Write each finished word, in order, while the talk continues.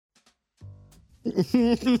Yes,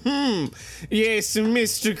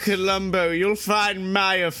 Mr. Columbo, you'll find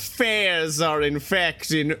my affairs are in fact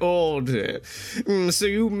in order. So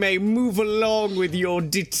you may move along with your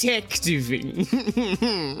detectiving.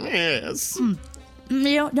 Yes.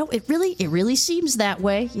 No, it really seems that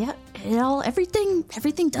way. Yeah,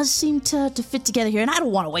 everything does seem to fit together here, and I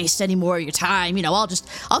don't want to waste any more of your time.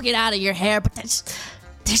 I'll get out of your hair, but there's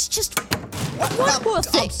just one more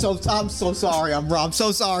thing. I'm so sorry. I'm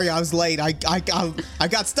so sorry. I was late. I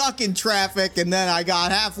got stuck in traffic, and then I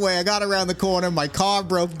got halfway. I got around the corner. My car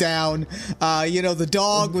broke down. The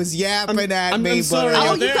dog was yapping at me. I'm sorry.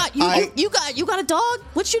 You got a dog?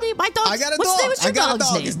 What's your name? My dog. I got a What's dog. What's your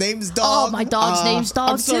dog's name? His name's Dog. Oh, my dog's name's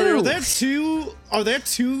Dog I'm sorry. too. Are there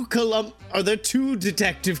two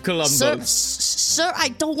Detective Columbos? Sir, I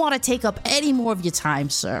don't want to take up any more of your time,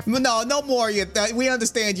 sir. No more. We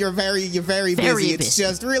understand you're very busy. It's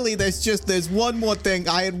just really there's one more thing.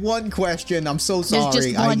 I had one question. I'm so sorry. There's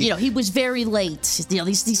just one. He was very late.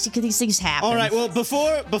 These things happen. All right. Well,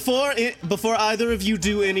 before either of you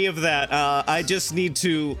do any of that, I just need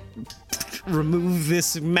to remove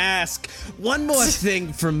this mask. One more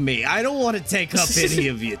thing from me. I don't want to take up any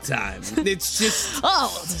of your time. It's just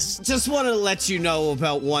just want to let you know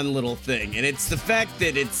about one little thing, and it's the fact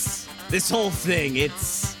that this whole thing.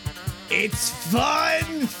 It's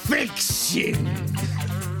fun fiction.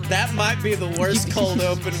 That might be the worst cold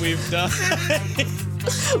open we've done.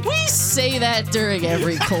 We say that during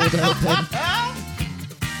every cold open.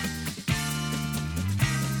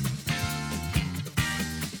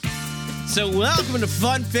 So welcome to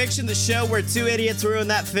Fun Fiction, the show where two idiots ruin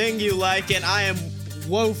that thing you like, and I am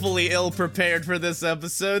woefully ill-prepared for this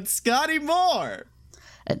episode, Scotty Moore.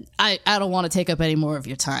 And I don't want to take up any more of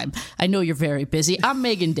your time. I know you're very busy. I'm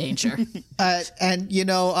Megan Danger.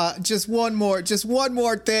 Just one more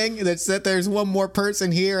thing. That's that there's one more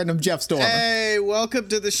person here, and I'm Jeff Stormer. Hey, welcome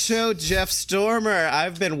to the show, Jeff Stormer.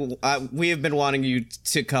 We have been wanting you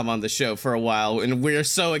to come on the show for a while, and we're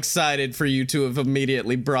so excited for you to have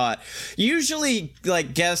immediately brought. Usually,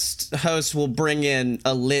 guest hosts will bring in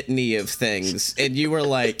a litany of things, and you were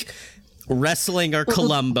like, wrestling or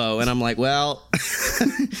Columbo, and I'm like, well,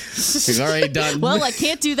 we've already done. Well, I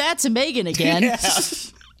can't do that to Megan again. Yeah.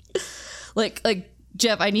 like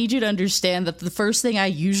Jeff, I need you to understand that the first thing I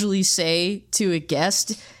usually say to a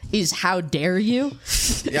guest is "How dare you?"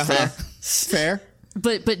 Yeah, fair.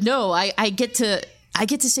 But no, I get to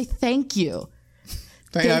say thank you.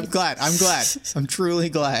 I'm glad. I'm truly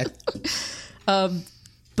glad.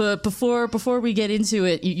 But before we get into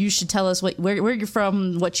it, you should tell us where you're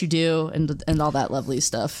from, what you do, and all that lovely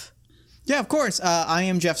stuff. Yeah, of course. I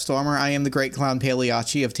am Jeff Stormer. I am the Great Clown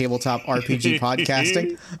Pagliacci of Tabletop RPG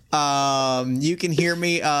Podcasting. You can hear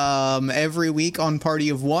me every week on Party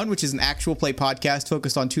of One, which is an actual play podcast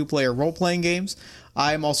focused on two-player role-playing games.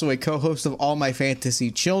 I am also a co-host of All My Fantasy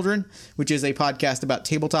Children, which is a podcast about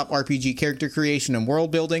tabletop RPG character creation and world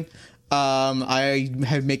building. I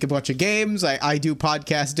make a bunch of games. I do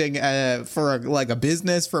podcasting for a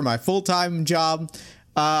business for my full-time job.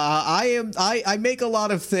 I make a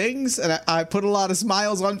lot of things, and I put a lot of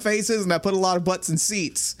smiles on faces, and I put a lot of butts in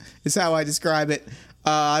seats, is how I describe it.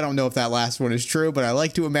 I don't know if that last one is true, but I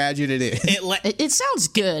like to imagine it is. It sounds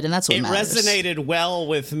good, and that's what matters. It resonated well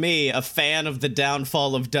with me, a fan of the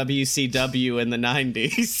downfall of WCW in the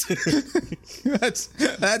 90s.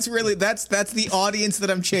 that's the audience that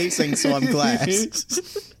I'm chasing, so I'm glad.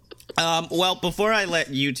 Well, before I let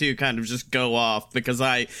you two kind of just go off, because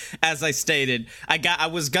as I stated, I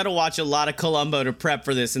was gonna watch a lot of Columbo to prep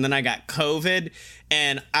for this, and then I got COVID.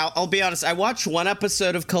 And I'll be honest, I watched one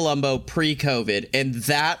episode of Columbo pre-COVID, and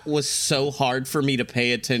that was so hard for me to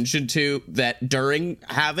pay attention to that during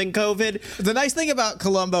having COVID. The nice thing about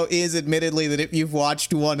Columbo is, admittedly, that if you've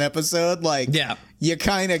watched one episode, you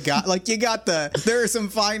kind of got, there are some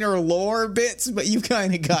finer lore bits, but you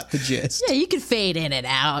kind of got the gist. Yeah, you can fade in and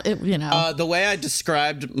out, The way I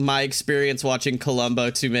described my experience watching Columbo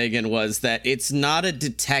to Megan was that it's not a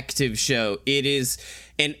detective show. It is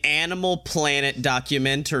an Animal Planet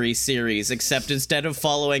documentary series, except instead of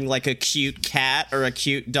following a cute cat or a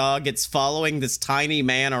cute dog, it's following this tiny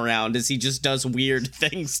man around as he just does weird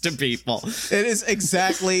things to people.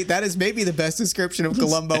 That is maybe the best description of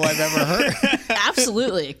Columbo I've ever heard.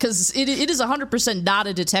 Absolutely, because it is 100% not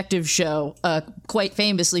a detective show, quite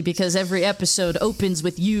famously, because every episode opens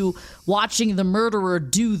with you watching the murderer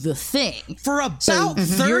do the thing. For about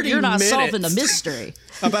 30 you're not minutes. solving the mystery.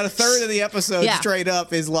 About a third of the episode straight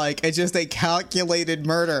up is it's just a calculated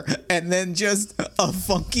murder, and then just a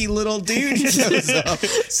funky little dude shows up.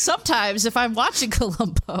 Sometimes if I'm watching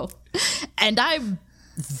Columbo and I'm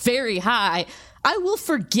very high, I will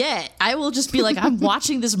forget. I will just be like, I'm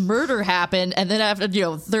watching this murder happen, and then after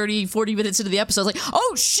 30, 40 minutes into the episode, like,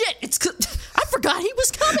 oh shit, I forgot he was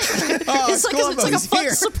coming. It's like a fun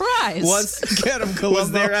surprise. Get him, Columbo.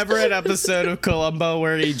 Was there ever an episode of Columbo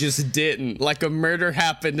where he just didn't? Like a murder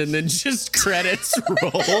happened and then just credits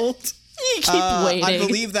rolled? You keep waiting. I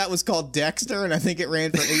believe that was called Dexter, and I think it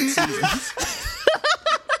ran for 8 seasons.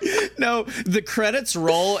 No, the credits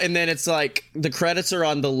roll, and then it's like the credits are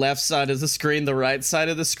on the left side of the screen. The right side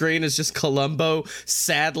of the screen is just Columbo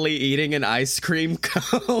sadly eating an ice cream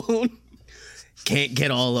cone. Can't get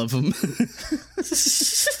all of them.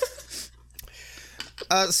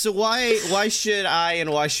 So why should I and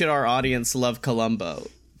why should our audience love Columbo?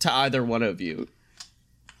 To either one of you.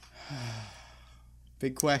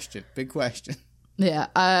 Big question. Yeah,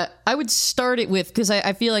 I would start it with, because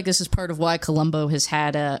I feel like this is part of why Columbo has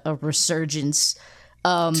had a resurgence.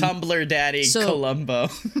 Tumblr daddy Columbo.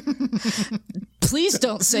 Please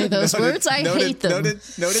don't say those words. I hate them. Noted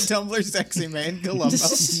Tumblr sexy man Columbo.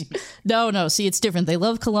 No. See, it's different. They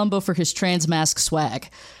love Columbo for his trans mask swag.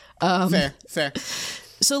 Fair.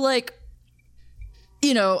 So, like,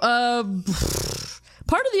 part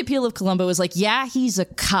of the appeal of Columbo is like, yeah, he's a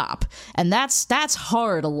cop, and that's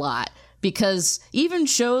hard a lot. Because even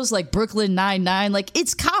shows like Brooklyn Nine-Nine, like,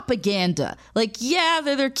 it's copaganda. Like, yeah,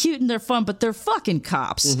 they're cute and they're fun, but they're fucking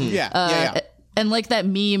cops. Mm-hmm. Yeah. And like that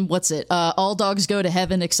meme, what's it? All dogs go to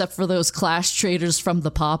heaven except for those class traders from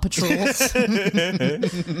the Paw Patrol.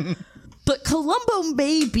 But Columbo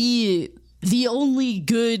may be the only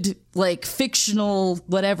good, like, fictional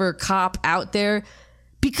whatever cop out there,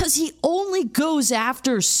 because he only goes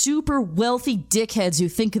after super wealthy dickheads who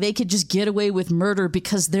think they could just get away with murder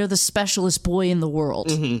because they're the specialist boy in the world.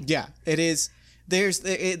 Mm-hmm. Yeah, it is.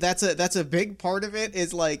 That's a big part of it,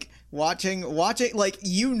 is like watching, like,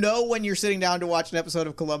 when you're sitting down to watch an episode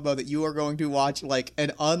of Columbo that you are going to watch like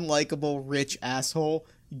an unlikable rich asshole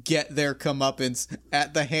get their comeuppance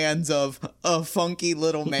at the hands of a funky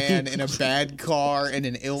little man in a bad car and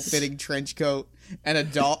an ill-fitting trench coat. And a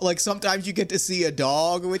dog, like, sometimes you get to see a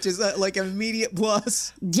dog, which is like an immediate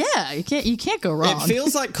plus. Yeah, you can't go wrong. It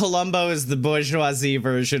feels like Columbo is the bourgeoisie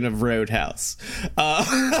version of Roadhouse.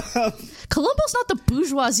 Columbo's not the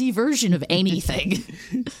bourgeoisie version of anything.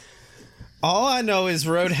 All I know is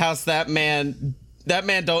Roadhouse, that man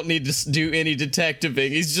don't need to do any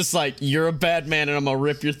detectiving. He's just like, you're a bad man and I'm gonna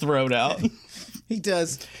rip your throat out. He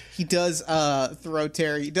does throw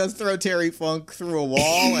Terry Funk through a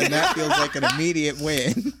wall, and that feels like an immediate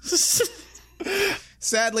win.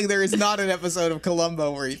 Sadly, there is not an episode of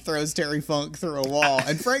Columbo where he throws Terry Funk through a wall,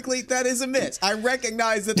 and frankly, that is a miss. I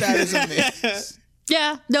recognize that is a miss.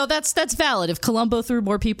 Yeah, no, that's valid. If Columbo threw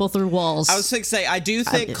more people through walls. I was going to say, I do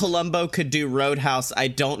think Columbo could do Roadhouse. I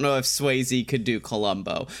don't know if Swayze could do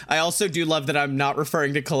Columbo. I also do love that I'm not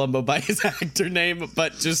referring to Columbo by his actor name,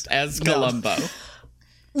 but just as Columbo.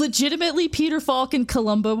 Legitimately, Peter Falk and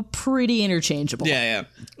Columbo, pretty interchangeable. Yeah.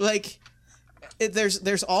 Like,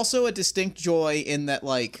 there's also a distinct joy in that,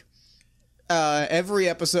 like, every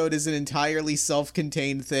episode is an entirely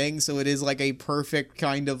self-contained thing, so it is like a perfect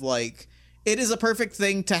kind of, like, it is a perfect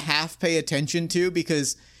thing to half pay attention to,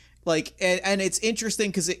 because, like, and it's interesting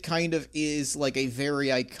because it kind of is like a very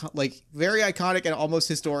iconic and almost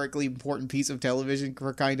historically important piece of television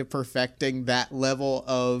for kind of perfecting that level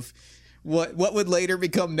of what would later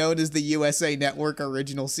become known as the USA Network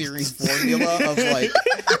original series formula of, like,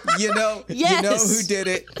 you know who did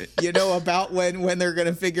it, about when they're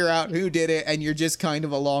gonna figure out who did it, and you're just kind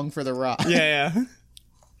of along for the ride. Yeah.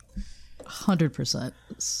 100%.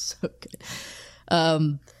 So good.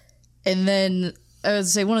 And then I would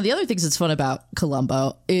say one of the other things that's fun about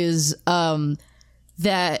Columbo is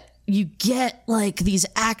that you get, like, these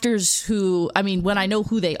actors who, I mean, when I know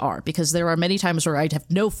who they are, because there are many times where I'd have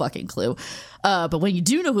no fucking clue, but when you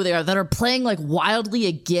do know who they are, that are playing, like, wildly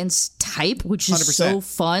against type, which is 100%. so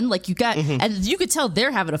fun. Like, you got, and you could tell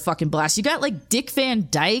they're having a fucking blast. You got, like, Dick Van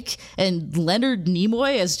Dyke and Leonard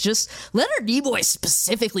Nimoy as just, Leonard Nimoy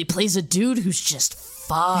specifically plays a dude who's just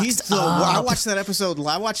fucked up. I watched that episode.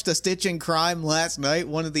 I watched A Stitch in Crime last night,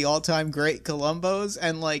 one of the all-time great Columbos,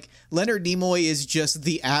 and, like, Leonard Nimoy is just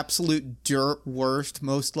the absolute dirt worst,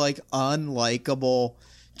 most, like, unlikable,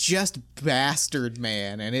 just bastard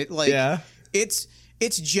man. And it, like, it's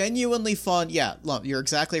genuinely fun. Yeah, you're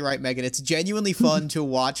exactly right, Megan. It's genuinely fun to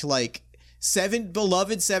watch, like,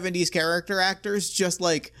 beloved 70s character actors just,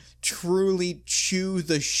 like, truly chew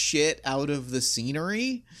the shit out of the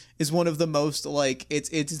scenery is one of the most, like, it's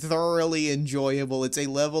thoroughly enjoyable. It's a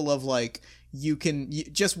level of, like,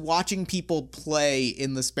 just watching people play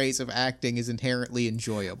in the space of acting is inherently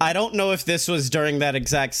enjoyable. I don't know if this was during that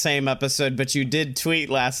exact same episode, but you did tweet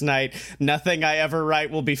last night, nothing I ever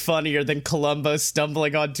write will be funnier than Columbo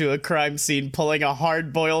stumbling onto a crime scene, pulling a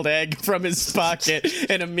hard-boiled egg from his pocket,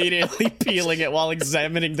 and immediately peeling it while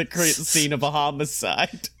examining the scene of a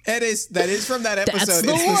homicide. That is from that episode. That's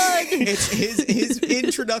the one. It's his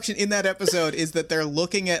introduction in that episode is that they're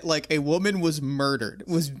looking at like a woman was murdered,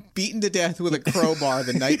 was beaten to death with a crowbar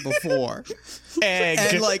the night before. Egg.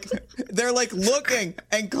 And like they're like looking,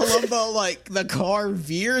 and Columbo, like, the car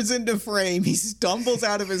veers into frame. He stumbles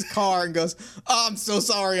out of his car and goes, "Oh, I'm so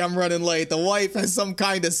sorry, I'm running late. The wife has some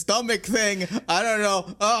kind of stomach thing. I don't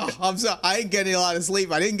know. Oh, I ain't getting a lot of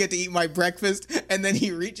sleep. I didn't get to eat my breakfast." And then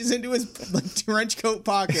he reaches into his like trench coat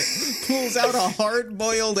pocket, pulls out a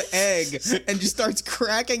hard-boiled egg, and just starts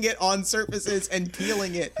cracking it on surfaces and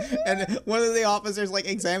peeling it. And one of the officers, like,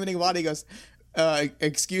 examining body goes,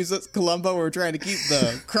 "Excuse us, Columbo, we're trying to keep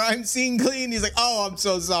the crime scene clean." He's like, "Oh, I'm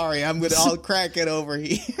so sorry. I'll crack it over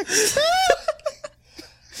here."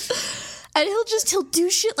 And he'll do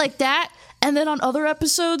shit like that. And then on other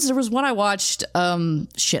episodes, there was one I watched, I don't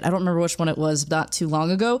remember which one it was, not too long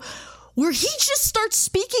ago, where he just starts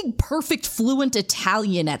speaking perfect, fluent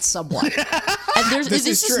Italian at someone. And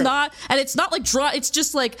it's just not, and it's not like it's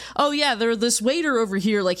just like, oh yeah, there's this waiter over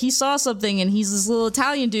here, like he saw something and he's this little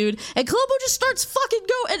Italian dude, and Columbo just starts fucking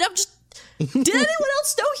going, and I'm just, did anyone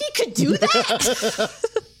else know he could do that?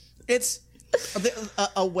 It's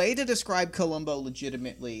a way to describe Columbo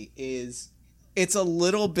legitimately is, it's a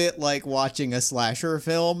little bit like watching a slasher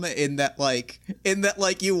film in that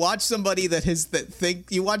you watch somebody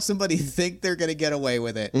think they're gonna get away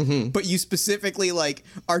with it, but you specifically like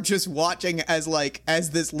are just watching as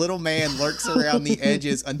this little man lurks around the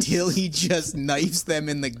edges until he just knifes them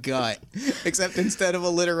in the gut. Except instead of a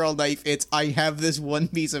literal knife, it's, I have this one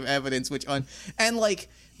piece of evidence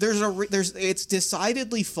it's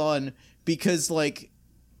decidedly fun because like,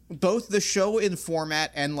 both the show in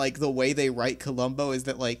format and like the way they write Columbo is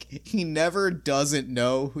that like he never doesn't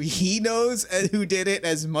know he knows who did it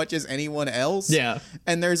as much as anyone else. Yeah.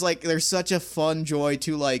 And there's such a fun joy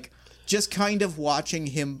to like just kind of watching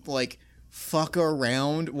him like fuck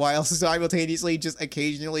around while simultaneously just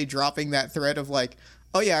occasionally dropping that thread of like,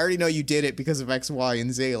 "Oh yeah, I already know you did it because of X, Y,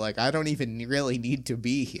 and Z. Like, I don't even really need to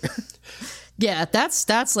be here." Yeah,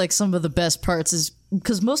 that's like some of the best parts, is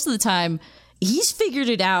because most of the time he's figured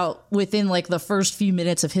it out within like the first few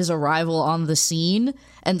minutes of his arrival on the scene.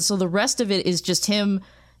 And so the rest of it is just him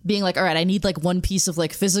being like, all right, I need like one piece of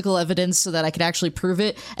like physical evidence so that I can actually prove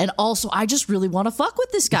it. And also, I just really want to fuck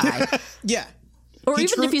with this guy. Yeah. Or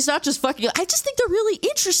even if he's not just fucking, I just think they're really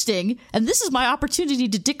interesting. And this is my opportunity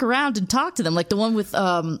to dick around and talk to them. Like the one with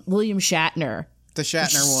William Shatner. The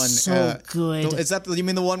Shatner one, so good. Is that you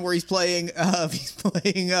mean the one where he's playing a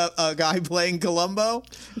guy playing Columbo,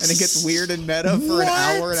 and it gets weird and meta for an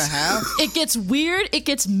hour and a half? It gets weird. It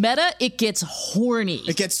gets meta. It gets horny.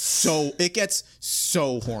 It gets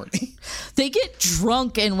so horny. They get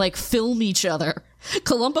drunk and like film each other.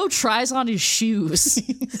 Columbo tries on his shoes.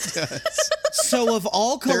 He does. So of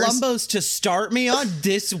all Columbos to start me on,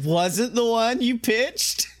 this wasn't the one you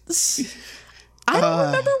pitched? I don't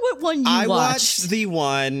remember what one you watched. I watched the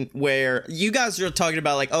one where you guys were talking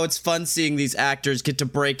about like, oh, it's fun seeing these actors get to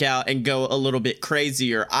break out and go a little bit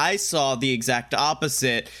crazier. I saw the exact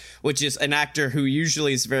opposite, which is an actor who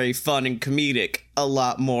usually is very fun and comedic, a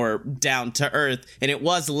lot more down to earth. And it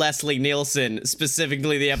was Leslie Nielsen,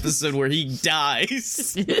 specifically the episode where he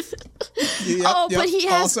dies. But he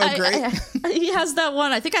has also great. He has that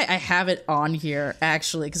one. I think I have it on here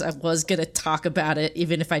actually, because I was gonna talk about it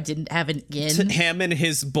even if I didn't have it in. Him and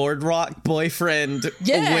his boardwalk boyfriend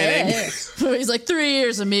winning. Yeah. He's like, 3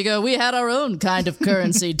 years, amigo. We had our own kind of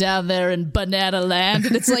currency down there in Banana Land,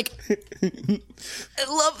 and it's like, I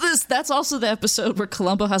love this. That's also the episode where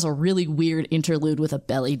Columbo has a really weird interlude with a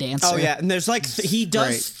belly dancer. Oh yeah, and there's like he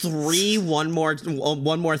does three one more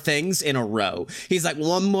things in a row. He's like,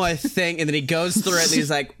 one more thing, and then he goes through it, and he's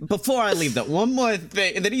like, before I leave, that one more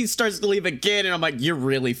thing, and then he starts to leave again, and I'm like, you're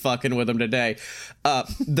really fucking with him today.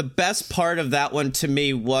 The best part of that one to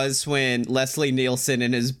me was when Leslie Nielsen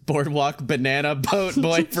and his boardwalk banana boat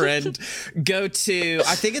boyfriend go to,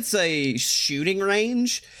 I think it's a shooting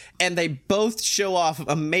range, and they both show off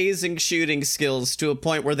amazing shooting skills to a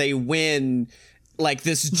point where they win like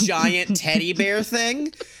this giant teddy bear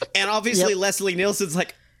thing. And obviously Leslie Nielsen's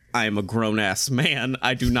like, I am a grown-ass man.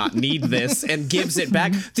 I do not need this, and gives it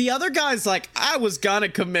back. The other guy's like, I was gonna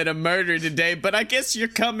commit a murder today, but I guess you're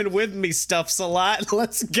coming with me, Stuffs a lot.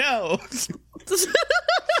 Let's go.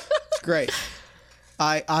 Great.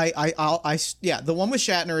 Yeah, the one with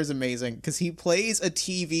Shatner is amazing because he plays a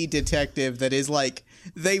TV detective that is like,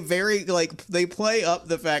 they play up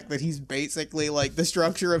the fact that he's basically like the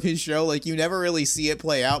structure of his show. Like you never really see it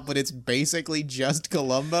play out, but it's basically just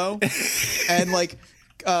Columbo. And like,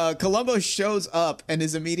 Columbo shows up and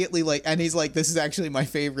is immediately like, and he's like, this is actually my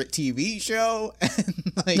favorite TV show.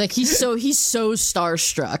 And like he's so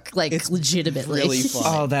starstruck, like it's legitimately. Really fun.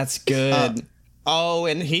 Oh, that's good.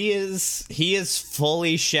 And he is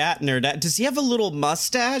fully Shatnered. Does he have a little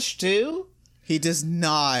mustache too? He does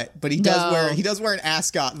not, but he does wear an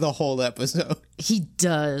ascot the whole episode. He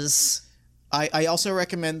does. I also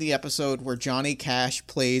recommend the episode where Johnny Cash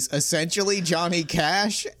plays essentially Johnny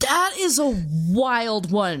Cash. That is a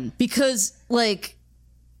wild one because, like,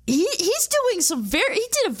 he's doing he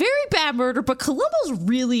did a very bad murder, but Columbo's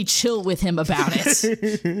really chill with him about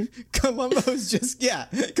it. Columbo's just,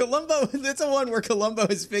 Columbo, that's the one where Columbo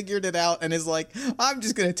has figured it out and is like, I'm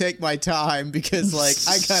just going to take my time because, like,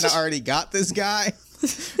 I kind of already got this guy.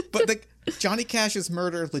 But Johnny Cash's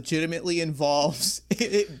murder legitimately involves,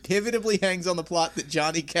 it pivotably hangs on the plot that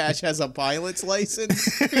Johnny Cash has a pilot's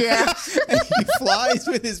license. Yeah. And he flies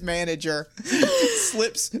with his manager,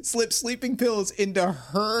 slips sleeping pills into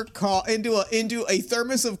her into a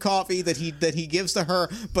thermos of coffee that he gives to her,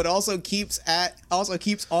 but also keeps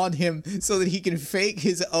on him so that he can fake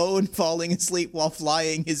his own falling asleep while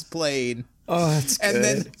flying his plane. Oh, that's good. And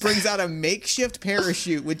then brings out a makeshift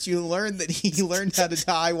parachute, which you learn that he learned how to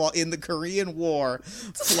tie while in the Korean War.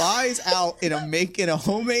 Flies out in a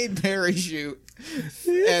homemade parachute,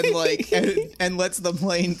 and lets the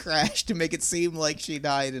plane crash to make it seem like she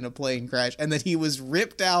died in a plane crash, and that he was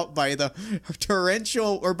ripped out by the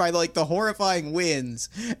torrential or by like the horrifying winds.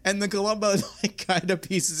 And the Columbo like kind of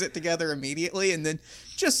pieces it together immediately, and then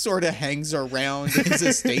just sort of hangs around his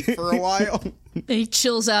estate for a while. He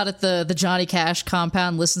chills out at the Johnny Cash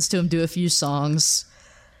compound, listens to him do a few songs.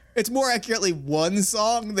 It's more accurately one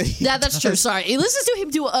song that he that's true. Sorry. He listens to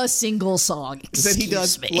him do a single song. That he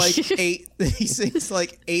does he sings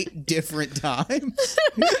like 8 different times.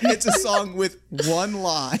 It's a song with one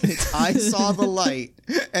line. It's I saw the light.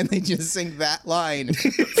 And they just sing that line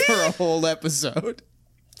for a whole episode.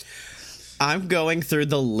 I'm going through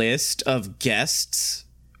the list of guests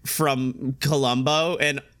from Columbo,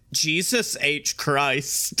 and Jesus H.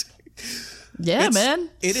 Christ. Yeah, man.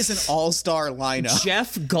 It is an all-star lineup.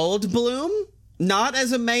 Jeff Goldblum, not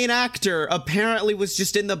as a main actor, apparently was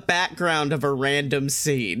just in the background of a random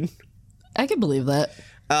scene. I can believe that.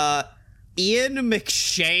 Ian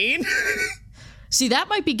McShane. See, that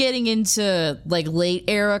might be getting into like late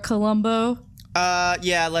era Columbo.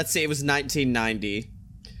 Let's see. It was 1990.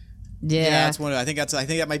 Yeah, that's one. I think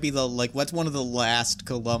that might be what's one of the last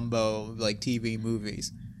Columbo like TV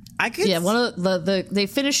movies. One of they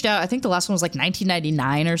finished out. I think the last one was like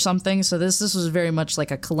 1999 or something. So this was very much like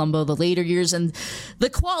a Columbo the later years, and the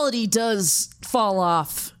quality does fall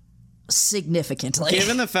off significantly.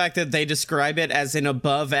 Given the fact that they describe it as an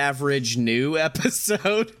above average new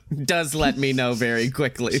episode, does let me know very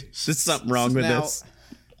quickly there's something wrong with this.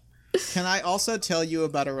 Can I also tell you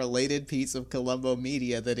about a related piece of Columbo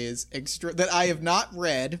media that is that I have not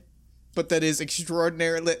read, but that is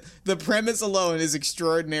extraordinarily, the premise alone is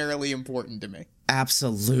extraordinarily important to me?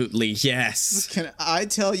 Absolutely, yes. Can I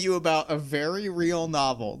tell you about a very real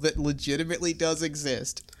novel that legitimately does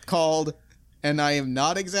exist called, and I am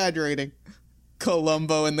not exaggerating,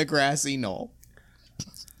 Columbo and the Grassy Knoll?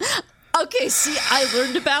 Okay, see, I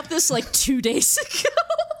learned about this like 2 days ago.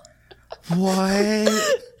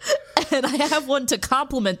 What? And I have one to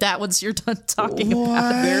compliment that once you're done talking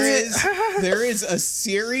about it. There is a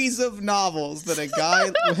series of novels that a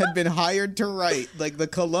guy had been hired to write, like the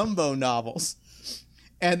Columbo novels.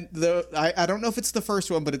 And I don't know if it's the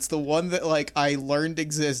first one, but it's the one that like I learned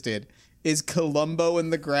existed, is Columbo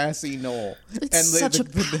and the Grassy Knoll. It's such a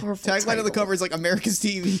powerful tagline of the cover is like America's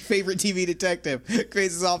favorite TV detective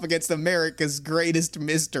faces off against America's greatest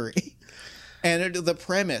mystery. And the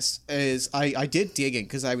premise is, I did digging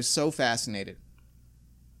because I was so fascinated.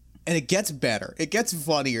 And it gets better. It gets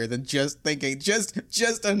funnier than just thinking,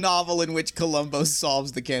 just a novel in which Columbo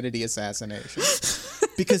solves the Kennedy assassination.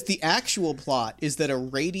 Because the actual plot is that a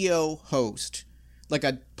radio host, like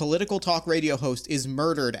a political talk radio host, is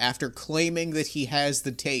murdered after claiming that he has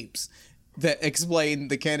the tapes that explain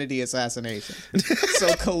the Kennedy assassination.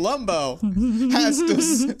 So Columbo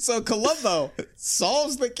Columbo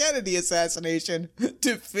solves the Kennedy assassination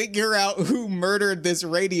to figure out who murdered this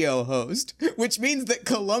radio host, which means that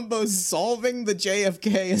Columbo's solving the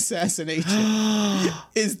JFK assassination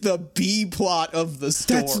is the B plot of the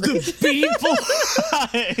story. That's the B plot.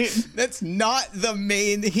 That's not the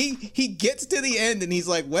main. He gets to the end and he's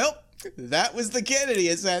like, well, that was the Kennedy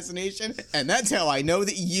assassination, and that's how I know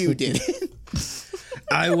that you did it.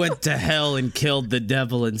 I went to hell and killed the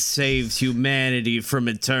devil and saved humanity from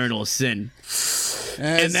eternal sin.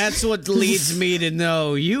 And that's what leads me to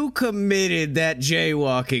know you committed that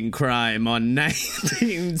jaywalking crime on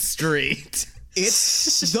 19th Street.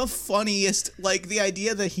 It's the funniest, like, the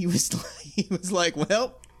idea that he was like,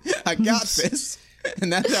 well, I got this,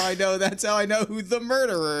 and that's how I know who the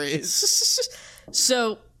murderer is.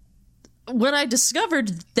 So when I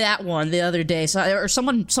discovered that one the other day,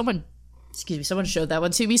 someone showed that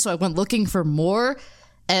one to me, so I went looking for more,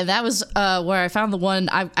 and that was where I found the one.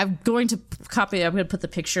 I'm going to put the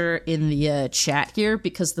picture in the chat here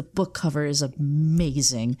because the book cover is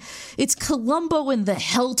amazing. It's Columbo and the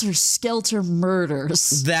Helter Skelter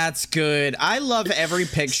Murders. That's good. I love every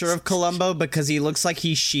picture of Columbo because he looks like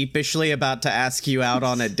he's sheepishly about to ask you out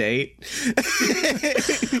on a date.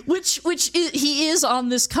 He is on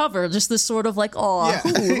this cover, just this sort of like,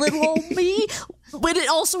 little old me. But it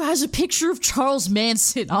also has a picture of Charles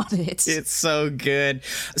Manson on it. It's so good.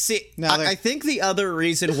 See, I think the other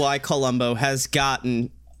reason why Columbo has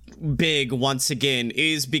gotten big once again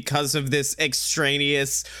is because of this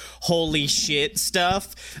extraneous holy shit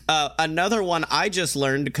stuff. Another one I just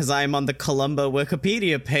learned because I'm on the Columbo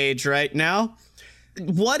Wikipedia page right now.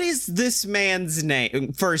 What is this man's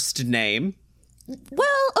first name?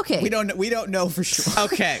 Well, okay. We don't know for sure.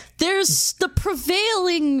 Okay. There's the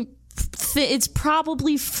prevailing it's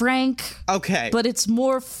probably Frank. Okay. But it's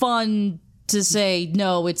more fun to say,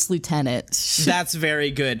 no, it's Lieutenant. That's very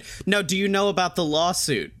good. No, do you know about the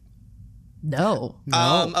lawsuit? No.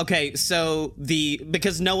 Okay, so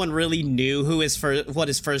because no one really knew what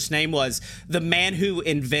his first name was, the man who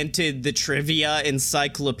invented the trivia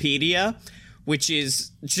encyclopedia, which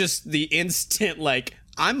is just the instant, like,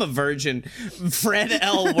 I'm a virgin, Fred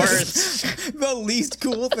L. Worth. The least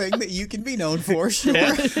cool thing that you can be known for,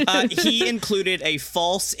 sure. He included a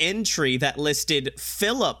false entry that listed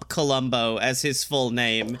Philip Columbo as his full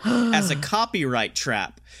name as a copyright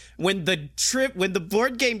trap. When the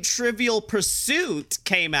board game Trivial Pursuit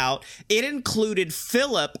came out, it included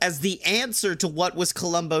Philip as the answer to what was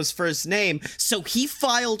Columbo's first name, so he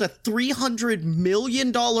filed a $300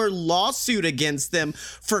 million lawsuit against them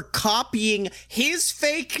for copying his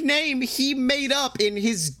fake name he made up in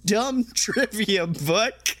his dumb trivia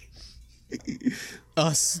book.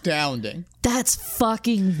 Astounding. That's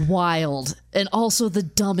fucking wild. And also the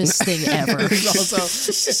dumbest thing ever.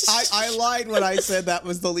 Also, I lied when I said that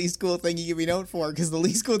was the least cool thing you can be known for, because the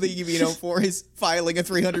least cool thing you can be known for is filing a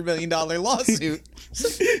 $300 million lawsuit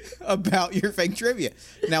about your fake trivia.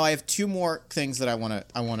 Now, I have two more things that I want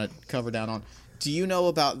to cover down on. Do you know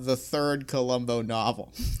about the third Columbo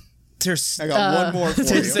novel? I got one more for you.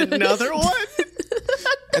 There's another one?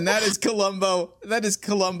 And that is Columbo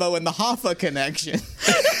and the Hoffa connection.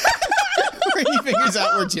 Where he figures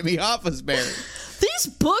out where Jimmy Hoffa's buried. These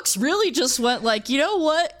books really just went like, you know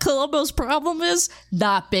what Columbo's problem is?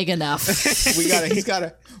 Not big enough.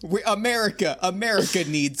 America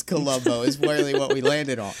needs Columbo is really what we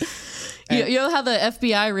landed on. You know how the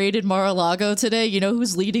FBI raided Mar-a-Lago today? You know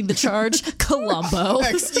who's leading the charge? Columbo.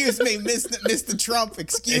 Excuse me, Mr. Trump.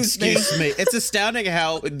 Excuse me. It's astounding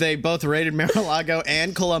how they both raided Mar-a-Lago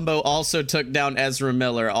and Columbo also took down Ezra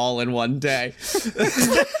Miller all in one day.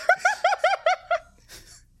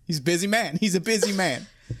 He's a busy man. He's a busy man.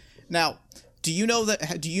 Now, do you know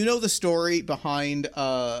the story behind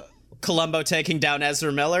Columbo taking down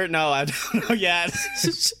Ezra Miller? No, I don't know yet.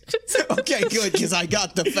 Okay, good, because I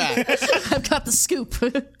got the fact. I've got the scoop.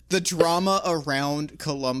 The drama around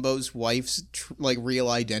Columbo's wife's real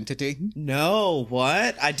identity. No,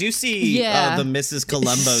 what? I do see the Mrs.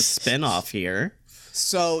 Columbo spinoff here.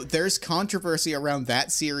 So there's controversy around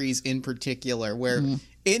that series in particular, where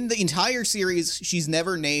in the entire series, she's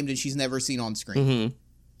never named and she's never seen on screen. Mm-hmm.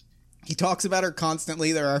 He talks about her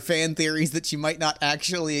constantly. There are fan theories that she might not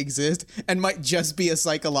actually exist and might just be a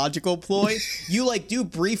psychological ploy. You do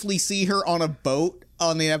briefly see her on a boat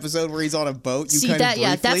on the episode where he's on a boat.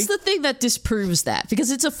 That's the thing that disproves that, because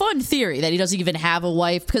it's a fun theory that he doesn't even have a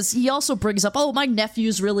wife, because he also brings up, oh, my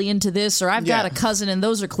nephew's really into this, or I've got a cousin, and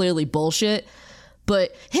those are clearly bullshit.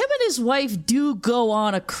 But him and his wife do go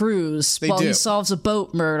on a cruise while he solves a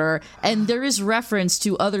boat murder, and there is reference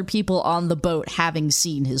to other people on the boat having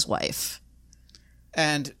seen his wife.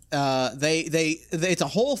 And it's a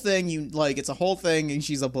whole thing. It's a whole thing, and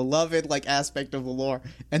she's a beloved aspect of the lore.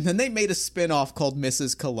 And then they made a spin-off called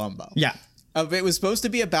Mrs. Columbo. Yeah. It was supposed to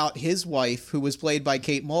be about his wife, who was played by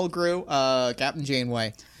Kate Mulgrew, Captain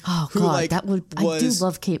Janeway. Oh, God, I do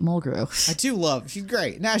love Kate Mulgrew. I do love, she's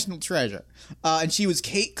great, national treasure. And she was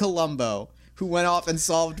Kate Columbo, who went off and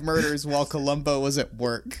solved murders while Columbo was at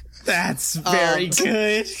work. That's very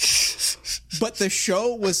good. But the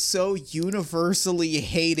show was so universally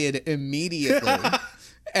hated immediately.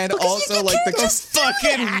 And also, the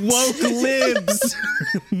fucking woke libs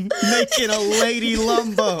making a Lady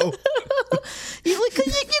Lumbo. You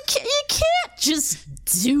can't just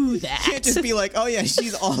do that. You can't just be like, oh yeah,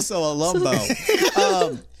 she's also a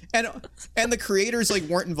Lumbo. And the creators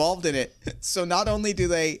weren't involved in it. So not only do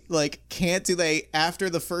they after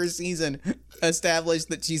the first season establish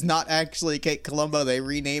that she's not actually Kate Columbo, they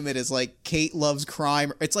rename it as Kate Loves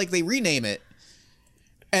Crime. It's they rename it.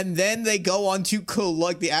 And then they go on to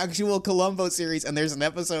the actual Columbo series, and there's an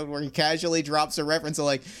episode where he casually drops a reference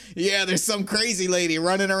of yeah, there's some crazy lady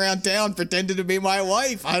running around town pretending to be my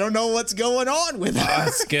wife. I don't know what's going on with her.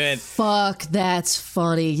 That's good. Fuck, that's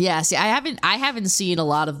funny. Yeah, see, I haven't seen a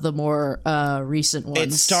lot of the more recent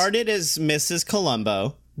ones. It started as Mrs.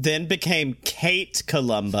 Columbo, then became Kate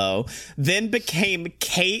Columbo, then became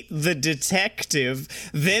Kate the Detective,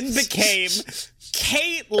 then became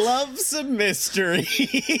Kate Loves a Mystery.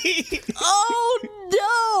 Oh,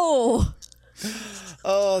 no!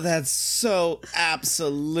 Oh, that's so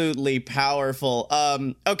absolutely powerful.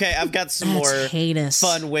 Okay, I've got some more heinous.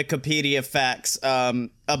 Fun Wikipedia facts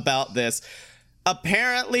about this.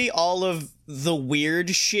 Apparently, all of the weird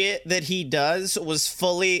shit that he does was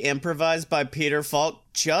fully improvised by Peter Falk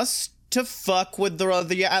just to fuck with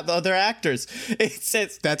the other actors.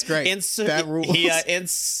 That's great. That rules. He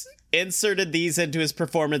inserted these into his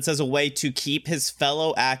performance as a way to keep his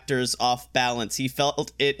fellow actors off balance. He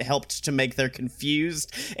felt it helped to make their confused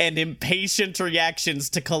and impatient reactions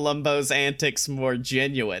to Columbo's antics more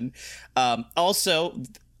genuine. Also,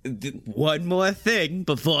 one more thing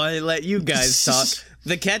before I let you guys talk.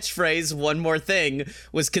 The catchphrase, one more thing,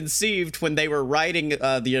 was conceived when they were writing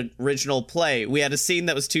the original play. We had a scene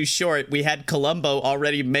that was too short. We had Columbo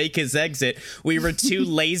already make his exit. We were too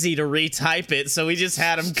lazy to retype it, so we just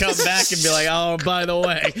had him come back and be like, oh, by the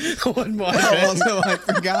way, one more thing. Also, I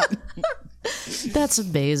forgot. That's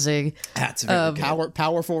amazing. That's very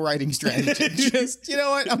powerful writing strategy. Just, you know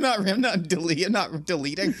what? I'm not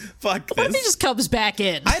deleting. Fuck What if he this. just comes back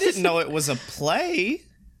in? I didn't know it was a play.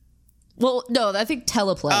 Well, no, I think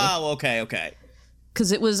teleplay. Oh, okay.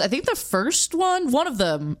 Because it was, I think the first one of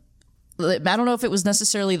them, I don't know if it was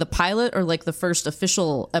necessarily the pilot or the first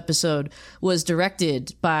official episode, was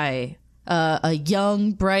directed by a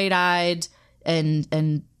young, bright-eyed,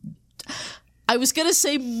 and I was going to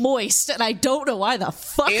say moist, and I don't know why the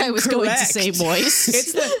fuck I was going to say moist.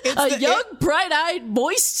 It's young, bright-eyed,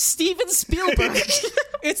 moist Steven Spielberg.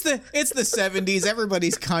 It's the 70s.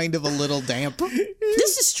 Everybody's kind of a little damp.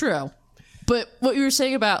 This is true. But what you were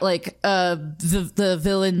saying about the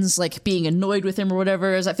villains being annoyed with him or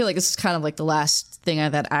whatever is, I feel like this is kind of the last thing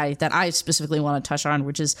that I specifically want to touch on,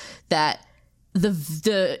 which is that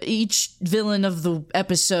each villain of the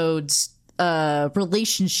episode's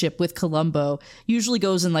relationship with Columbo usually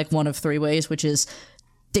goes in one of three ways, which is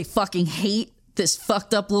they fucking hate this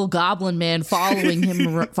fucked up little goblin man following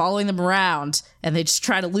them around, and they just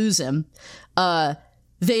try to lose him.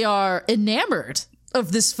 They are enamored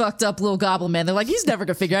of this fucked up little goblin man. They're like, he's never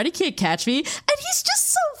gonna figure out, he can't catch me, and he's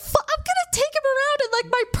just so I'm gonna take him around in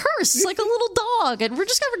my purse like a little dog, and we're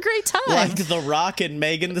just having a great time, like The Rock and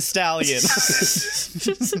Megan the Stallion.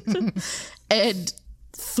 And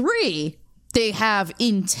three, they have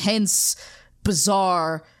intense,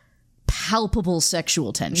 bizarre, palpable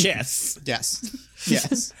sexual tension. Yes.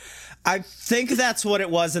 I think that's what it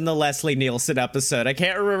was in the Leslie Nielsen episode. I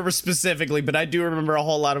can't remember specifically, but I do remember a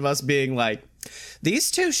whole lot of us being like,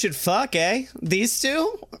 these two should fuck, eh? These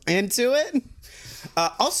two? Into it?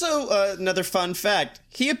 Also, another fun fact.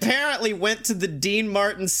 He apparently went to the Dean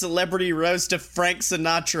Martin celebrity roast of Frank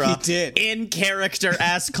Sinatra. He did. In character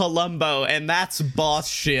as Columbo, and that's boss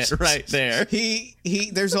shit right there.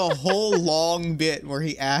 There's a whole long bit where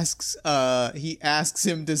he asks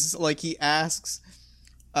him to,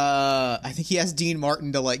 I think he asked Dean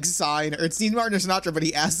Martin to sign, or it's Dean Martin or Sinatra, but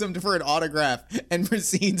he asks him for an autograph and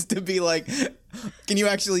proceeds to be like, can you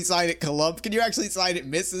actually sign it, Columbo? Can you actually sign it,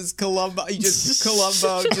 Mrs. Columbo? You just,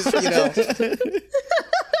 Columbo, just,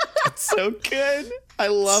 so good. I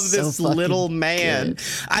love So this fucking little man. good.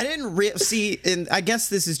 I didn't see, and I guess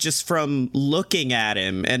this is just from looking at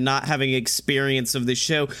him and not having experience of the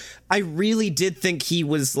show. I really did think he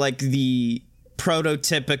was like the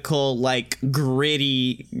prototypical, like,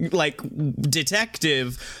 gritty, like,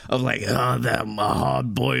 detective of like, oh, that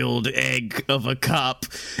hard-boiled egg of a cop.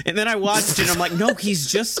 And then I watched it and I'm like, no,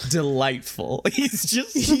 he's just delightful. He's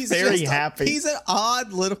just very happy. He's an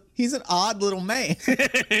odd little man.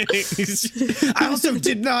 I also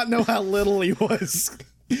did not know how little he was.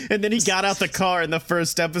 And then he got out the car in the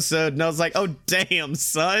first episode and I was like, oh, damn,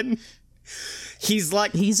 son. He's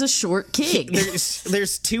a short king.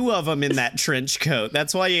 There's two of them in that trench coat.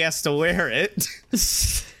 That's why he has to wear it.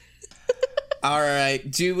 All right.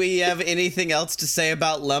 Do we have anything else to say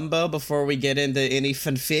about Lumbo before we get into any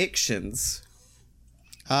fanfictions?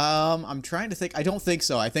 I'm trying to think. I don't think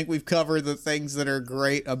so. I think we've covered the things that are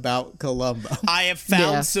great about Columbo. I have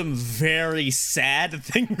found some very sad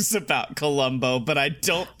things about Columbo, but I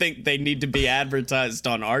don't think they need to be advertised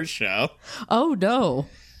on our show. Oh, no.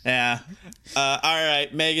 Yeah. All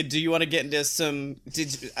right, Megan, do you want to get into some...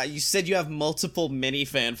 you said you have multiple mini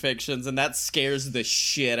fan fictions, and that scares the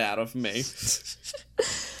shit out of me.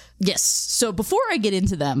 Yes. So before I get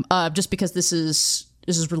into them, just because this is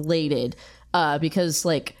related, because,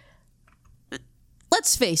 like,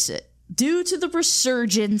 let's face it, due to the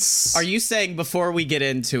resurgence... Are you saying before we get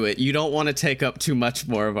into it, you don't want to take up too much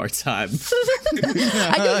more of our time?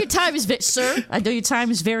 I know your time is... Sir, I know your time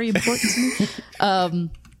is very important to me.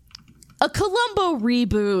 A Columbo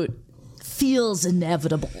reboot feels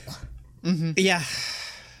inevitable. Mm-hmm. Yeah.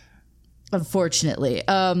 Unfortunately.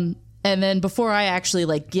 And then before I actually,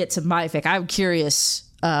 like, get to my fic, I'm curious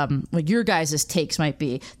what your guys' takes might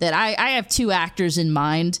be. That I have two actors in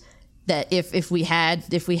mind that if we have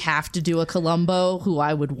to do a Columbo, who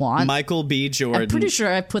I would want. Michael B. Jordan. I'm pretty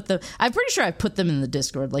sure I put them in the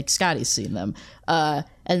Discord, like Scotty's seen them. And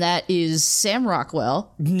that is Sam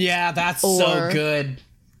Rockwell. Yeah, that's so good.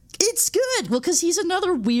 It's good. Well, because he's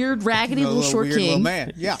another weird, raggedy little short weird king. little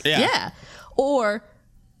man. Yeah. Or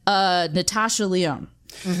Natasha Lyonne.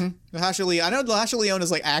 Mm-hmm. Natasha Lyonne. I know Natasha Lyonne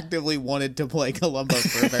has, like, actively wanted to play Columbo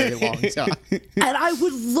for a very long time. And I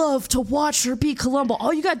would love to watch her be Columbo.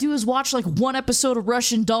 All you gotta do is watch, like, one episode of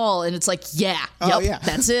Russian Doll, and it's like, yeah,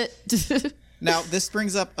 that's it. Now, this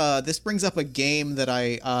brings up a game that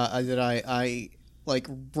I like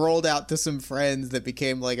rolled out to some friends that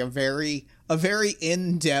became like a very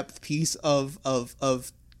in-depth piece of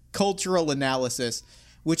cultural analysis,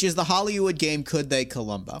 which is the Hollywood game Could They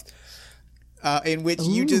Columbo, in which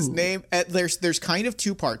you just name there's kind of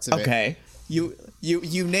two parts of it. Okay. You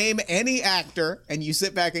name any actor and you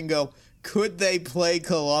sit back and go, could they play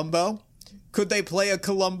Columbo? Could they play a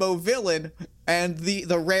Columbo villain? And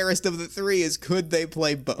the rarest of the three is, could they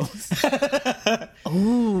play both?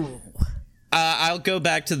 Ooh. I'll go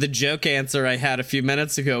back to the joke answer I had a few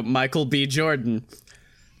minutes ago. Michael B. Jordan.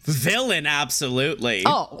 Villain, absolutely.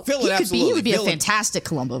 Oh, villain, he would be a fantastic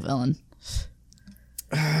Columbo villain.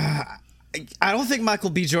 I don't think Michael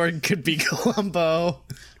B. Jordan could be Columbo.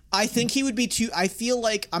 I think he would be too... I feel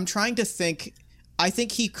like... I'm trying to think... I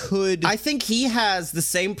think he could... I think he has the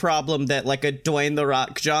same problem that, like, a Dwayne "The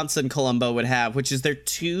Rock" Johnson Columbo would have, which is they're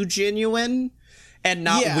too genuine and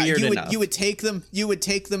not weird enough. You would take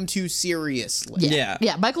them too seriously. Yeah.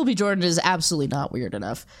 Michael B. Jordan is absolutely not weird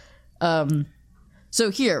enough.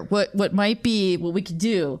 So here, what we could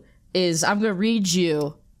do is I'm going to read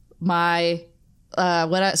you my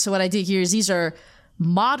what I did here is these are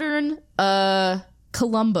modern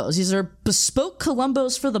Columbos. These are bespoke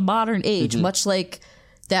Columbos for the modern age, much like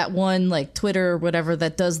that one, like Twitter or whatever,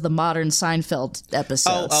 that does the modern Seinfeld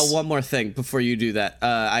episodes. Oh, one more thing before you do that.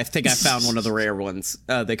 I think I found one of the rare ones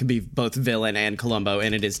that can be both villain and Columbo,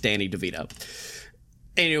 and it is Danny DeVito.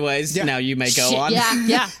 Anyways, now you may go on.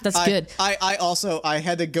 Yeah, that's good. I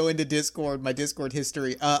had to go into Discord, my Discord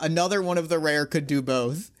history. Another one of the rare could do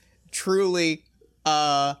both. Truly,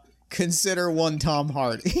 consider one Tom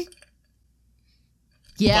Hardy.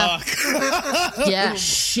 Yeah. Yeah,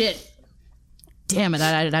 shit. Damn it,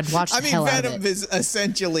 I'd watch the hell out of it. Venom is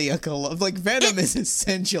essentially a Columbo. Like, Venom is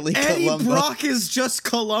essentially Eddie Columbo. Brock is just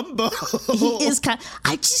Columbo. He is kind of,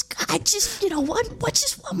 I just, you know,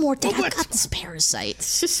 just one more thing. I've got this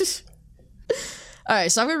parasite. All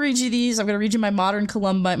right, so I'm going to read you these. I'm going to read you my modern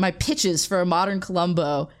Columbo, my pitches for a modern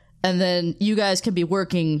Columbo, and then you guys can be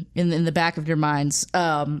working in the back of your minds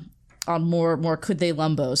on more Could They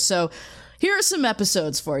Lumbos. So here are some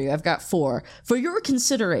episodes for you. I've got 4. For your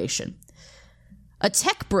consideration, A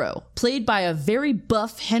tech bro, played by a very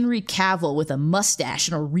buff Henry Cavill with a mustache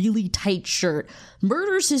and a really tight shirt,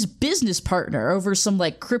 murders his business partner over some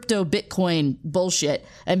like crypto Bitcoin bullshit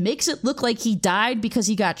and makes it look like he died because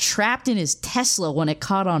he got trapped in his Tesla when it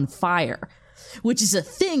caught on fire. Which is a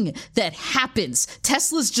thing that happens.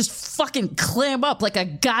 Teslas just fucking clam up like a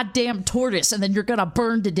goddamn tortoise and then you're gonna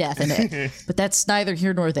burn to death in it. But that's neither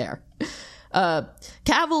here nor there.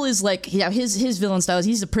 Cavill is like, his villain style is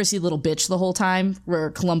he's a prissy little bitch the whole time, where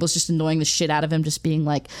Columbo's just annoying the shit out of him, just being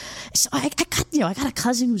like, so I got a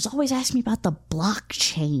cousin who's always asking me about the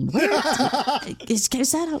blockchain. Is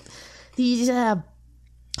that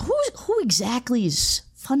who exactly is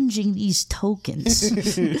funging these tokens?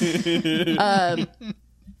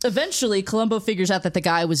 Eventually, Columbo figures out that the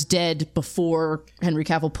guy was dead before Henry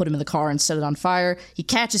Cavill put him in the car and set it on fire. He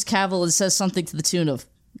catches Cavill and says something to the tune of,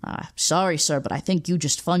 sorry, sir, but I think you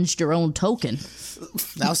just funged your own token.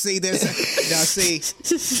 I'm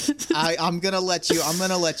gonna let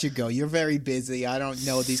you go. You're very busy. I don't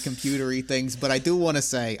know these computery things, but I do want to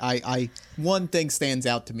say, one thing stands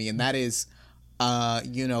out to me, and that is,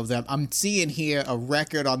 that I'm seeing here a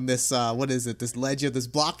record on this, this ledger, this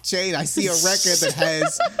blockchain. I see a record that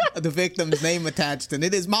has the victim's name attached, and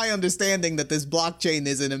it is my understanding that this blockchain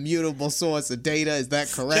is an immutable source of data. Is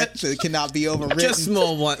that correct? It cannot be overwritten. Just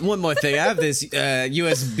one more thing. I have this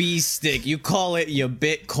USB stick. You call it your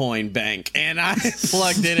Bitcoin bank, and I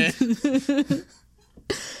plugged it in.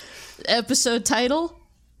 Episode title,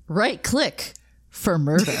 Right Click for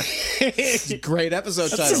Murder. Great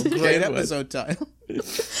episode title.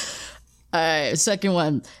 All right, second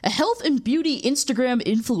one. A health and beauty Instagram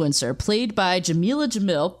influencer played by Jamila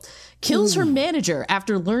Jamil kills her manager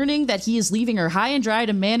after learning that he is leaving her high and dry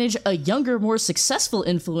to manage a younger, more successful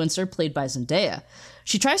influencer played by Zendaya.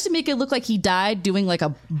 She tries to make it look like he died doing like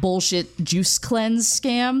a bullshit juice cleanse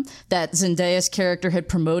scam that Zendaya's character had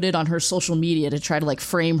promoted on her social media to try to like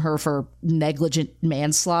frame her for negligent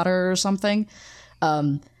manslaughter or something.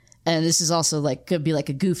 And this is also like could be like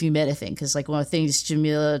a goofy meta thing because like one of the things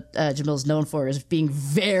Jamil's known for is being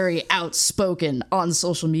very outspoken on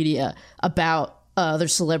social media about other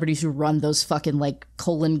celebrities who run those fucking like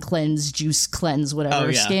colon cleanse, juice cleanse,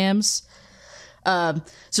 whatever scams.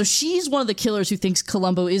 So she's one of the killers who thinks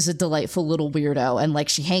Columbo is a delightful little weirdo, and like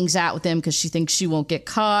she hangs out with him because she thinks she won't get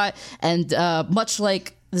caught. And much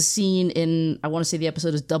like the scene in, I want to say the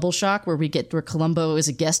episode is Double Shock, where Columbo is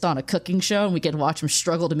a guest on a cooking show and we get to watch him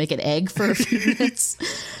struggle to make an egg for a few minutes.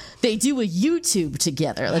 They do a YouTube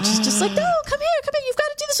together. Like she's just like, no, come here, you've got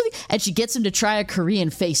to do this with me. And she gets him to try a Korean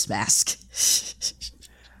face mask.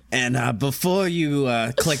 And before you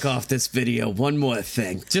click off this video, one more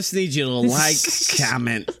thing. Just need you to like,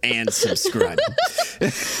 comment, and subscribe.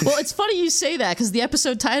 Well, it's funny you say that because the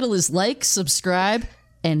episode title is Like, Subscribe,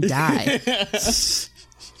 and Die.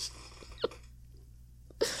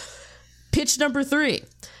 Pitch number 3.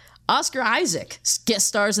 Oscar Isaac guest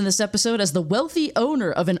stars in this episode as the wealthy owner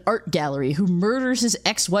of an art gallery who murders his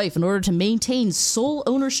ex-wife in order to maintain sole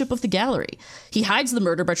ownership of the gallery. He hides the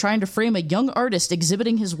murder by trying to frame a young artist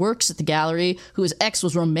exhibiting his works at the gallery who his ex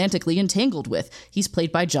was romantically entangled with. He's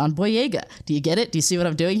played by John Boyega. Do you get it? Do you see what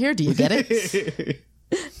I'm doing here? Do you get it?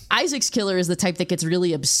 Isaac's killer is the type that gets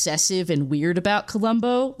really obsessive and weird about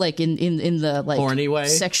Columbo, like in the like horny way,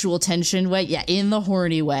 sexual tension way. Yeah, in the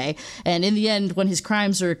horny way. And in the end, when his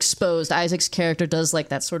crimes are exposed, Isaac's character does like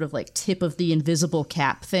that sort of like tip of the invisible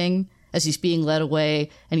cap thing as he's being led away,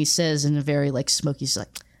 and he says in a very like smoky, he's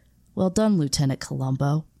like, "Well done, Lieutenant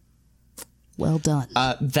Columbo. Well done."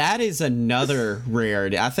 That is another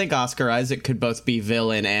rarity. I think Oscar Isaac could both be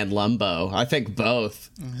villain and Lumbo. I think both.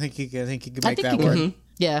 I think he could make that work. Mm-hmm.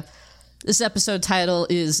 Yeah. This episode title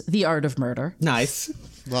is The Art of Murder. Nice.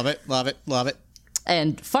 Love it.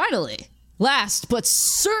 And finally, last but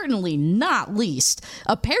certainly not least,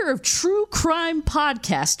 a pair of true crime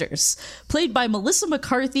podcasters, played by Melissa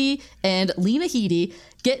McCarthy and Lena Headey,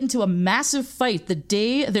 get into a massive fight the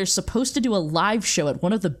day they're supposed to do a live show at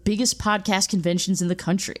one of the biggest podcast conventions in the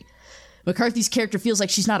country. McCarthy's character feels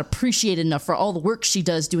like she's not appreciated enough for all the work she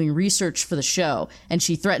does doing research for the show, and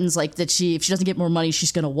she threatens like that if she doesn't get more money,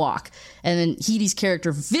 she's going to walk. And then Headey's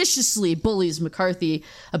character viciously bullies McCarthy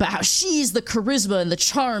about how she's the charisma and the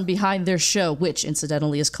charm behind their show, which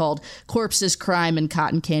incidentally is called Corpses, Crime, and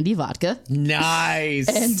Cotton Candy Vodka.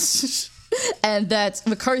 Nice. And that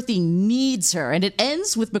McCarthy needs her, and it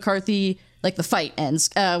ends with McCarthy. Like, the fight ends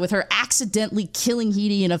with her accidentally killing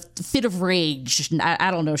Headey in a fit of rage. I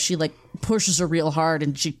don't know. She, like, pushes her real hard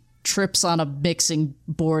and she trips on a mixing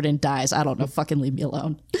board and dies. I don't know. Fucking leave me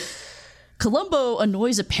alone. Columbo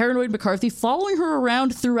annoys a paranoid McCarthy, following her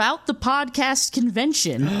around throughout the podcast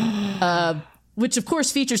convention. which of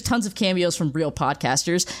course features tons of cameos from real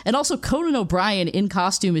podcasters, and also Conan O'Brien in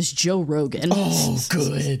costume as Joe Rogan. Oh,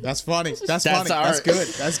 good. That's funny. That's funny. That's good.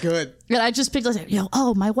 That's good. And I just picked like,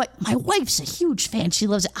 my wife's a huge fan. She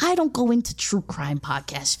loves it. I don't go into true crime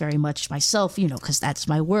podcasts very much myself, because that's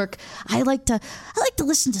my work. I like to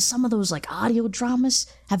listen to some of those like audio dramas.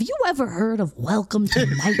 Have you ever heard of Welcome to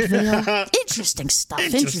Night Vale? Interesting stuff.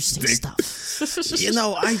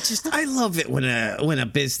 I love it when a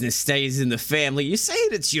business stays in the family. You saying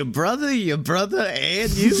it's your brother,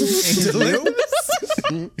 and you.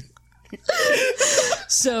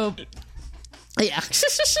 So, yeah.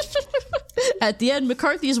 At the end,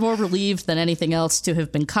 McCarthy is more relieved than anything else to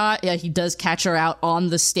have been caught. Yeah, he does catch her out on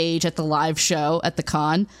the stage at the live show at the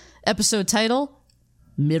con. Episode title,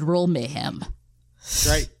 Mid-Roll Mayhem.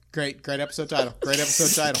 Great episode title.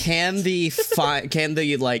 Can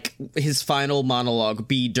his final monologue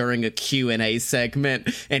be during a Q&A segment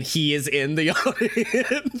and he is in the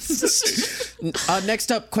audience?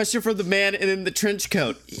 Next up, question from the man in the trench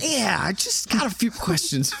coat. Yeah, I just got a few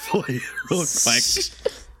questions for you real quick.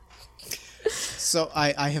 So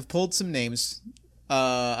I have pulled some names.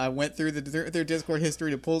 I went through their Discord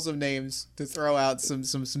history to pull some names to throw out some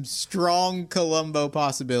strong Columbo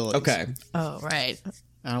possibilities. Okay. Oh, right.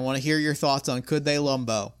 And I want to hear your thoughts on could they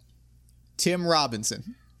Lumbo. Tim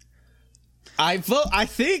Robinson. I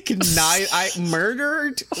think I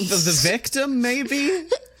murdered the victim, maybe?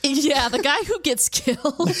 Yeah, the guy who gets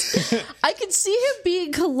killed. I can see him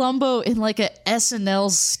being Columbo in like a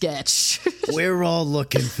SNL sketch. We're all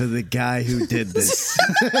looking for the guy who did this.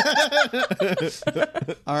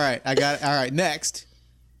 All right, I got it. All right, next.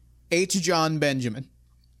 H. John Benjamin.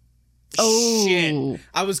 Oh shit!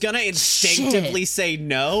 I was gonna instinctively say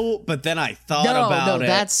no, but then I thought about it.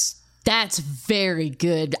 That's very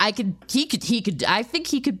good. I think he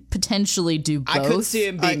could potentially do both. I could see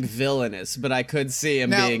him being villainous, but I could see him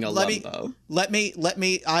being a Lumbo. Let me.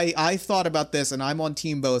 I thought about this, and I'm on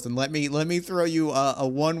team both. And let me throw you a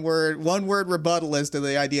one word rebuttal as to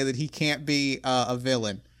the idea that he can't be a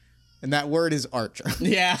villain, and that word is Archer.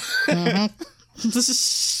 Yeah. Mm-hmm.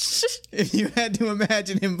 If you had to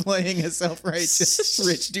imagine him playing a self-righteous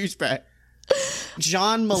rich douchebag.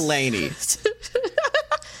 John Mulaney.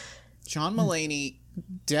 John Mulaney,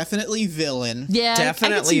 definitely villain. Yeah,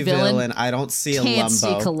 definitely villain. I don't see a Lumbo. Can't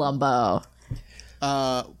see Columbo.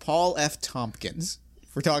 Paul F. Tompkins.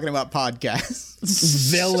 If we're talking about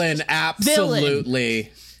podcasts. Villain,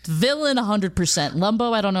 absolutely. Villain 100%.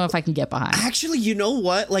 Lumbo, I don't know if I can get behind. Actually, you know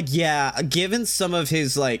what? Like, yeah, given some of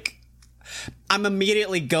his, like... I'm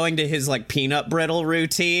immediately going to his like peanut brittle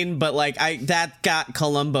routine, but like that got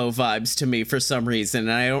Columbo vibes to me for some reason,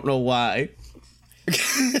 and I don't know why.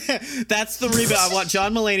 That's the reboot. I want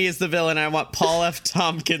John Mulaney as the villain, and I want Paul F.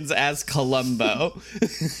 Tompkins as Columbo.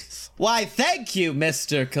 Why, thank you,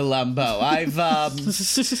 Mr. Columbo.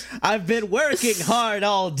 I've been working hard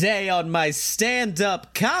all day on my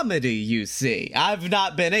stand-up comedy, you see. I've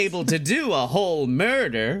not been able to do a whole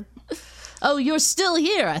murder. Oh, you're still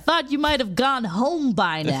here. I thought you might have gone home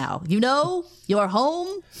by now. Your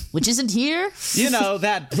home, which isn't here. You know,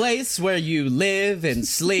 that place where you live and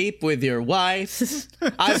sleep with your wife.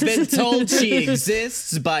 I've been told she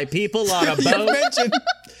exists by people on a boat.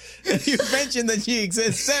 You mentioned that she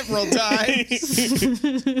exists several times.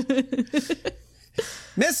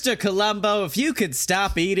 Mr. Columbo, if you could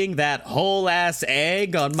stop eating that whole-ass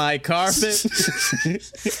egg on my carpet.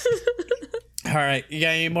 All right, you got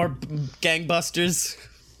any more gangbusters?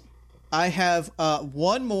 I have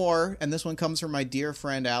one more, and this one comes from my dear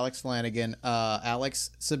friend Alex Flanagan.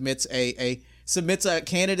 Alex submits a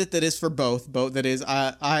candidate that is for both. That is,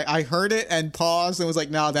 I heard it and paused and was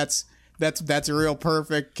like, no, that's real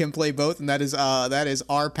perfect. Can play both, and that is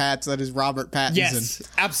our Pats. That is Robert Pattinson. Yes,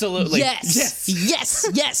 absolutely. Yes.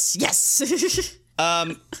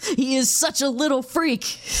 He is such a little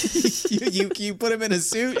freak. you put him in a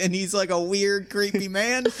suit and he's like a weird, creepy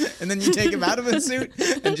man, and then you take him out of a suit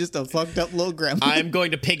and just a fucked up little grandma. I'm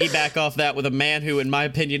going to piggyback off that with a man who, in my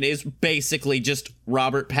opinion, is basically just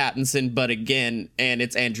Robert Pattinson, but again, and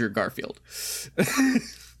it's Andrew Garfield.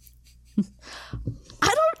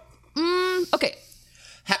 Okay.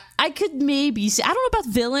 I could maybe see. I don't know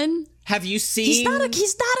about villain. Have you seen... He's not a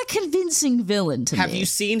convincing villain to me. Have you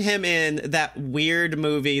seen him in that weird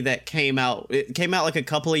movie that came out? It came out like a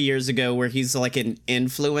couple of years ago where he's like an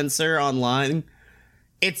influencer online.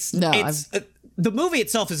 The movie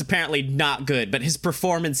itself is apparently not good, but his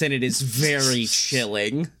performance in it is very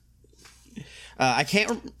chilling. I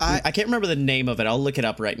can't remember the name of it. I'll look it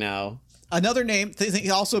up right now. Another name,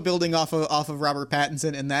 also building off of Robert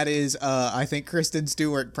Pattinson, and that is, I think Kristen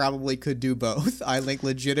Stewart probably could do both. I think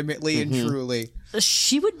legitimately and truly,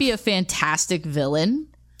 She would be a fantastic villain.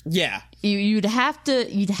 Yeah. You'd have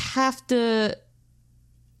to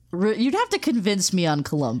convince me on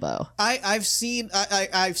Columbo. I've seen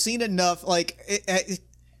enough.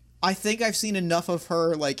 I think I've seen enough of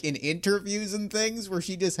her like in interviews and things where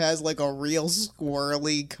she just has like a real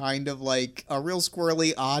squirrely kind of like a real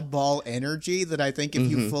squirrely oddball energy that I think if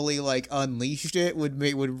you fully like unleashed it would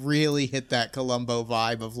really hit that Columbo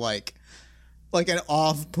vibe of like an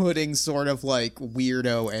off-putting sort of like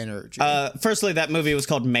weirdo energy. Firstly, that movie was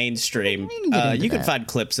called Mainstream. You can find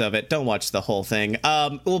clips of it. Don't watch the whole thing.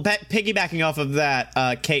 Piggybacking off of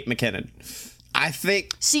that, Kate McKinnon. I see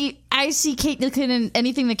Kate McKinnon.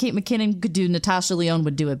 Anything that Kate McKinnon could do, Natasha Lyonne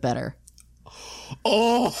would do it better.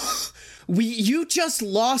 Oh, you just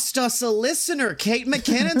lost us a listener. Kate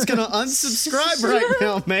McKinnon's gonna unsubscribe right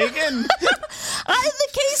now, Megan. In the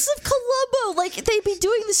case of Columbo, like they'd be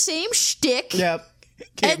doing the same shtick. Yep.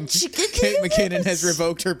 Kate McKinnon has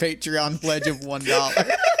revoked her Patreon pledge of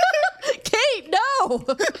 $1. Kate, no.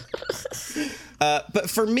 But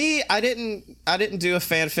for me, I didn't do a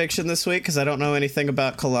fan fiction this week because I don't know anything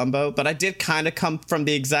about Columbo, but I did kind of come from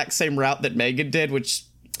the exact same route that Megan did, which,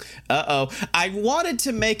 I wanted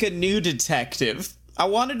to make a new detective. I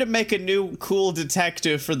wanted to make a new cool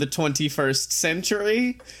detective for the 21st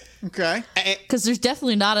century. Okay. Because there's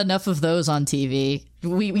definitely not enough of those on TV.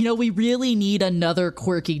 We really need another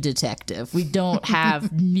quirky detective. We don't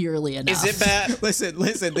have nearly enough. Is it bad?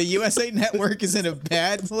 Listen. The USA Network is in a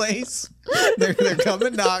bad place. They're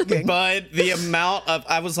coming knocking. But the amount of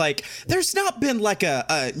I was like, there's not been like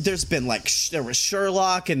there's been like there was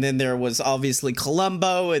Sherlock, and then there was obviously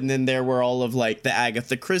Columbo, and then there were all of like the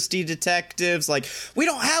Agatha Christie detectives. Like we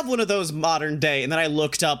don't have one of those modern day. And then I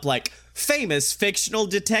looked up like famous fictional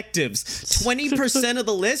detectives. 20% of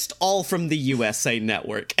the list, all from the USA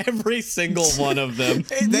Network. Every single one of them.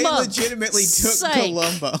 They legitimately took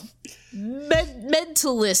Columbo.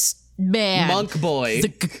 Mentalist man. Monk Boy.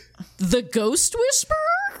 The Ghost Whisperer?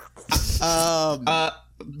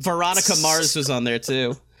 Veronica Mars was on there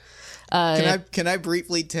too. Can I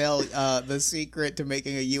briefly tell the secret to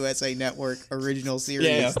making a USA Network original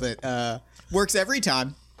series that works every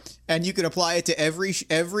time? And you can apply it to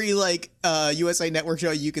every like USA Network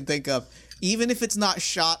show you can think of. Even if it's not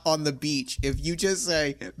shot on the beach, if you just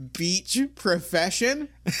say beach profession,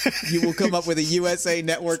 you will come up with a USA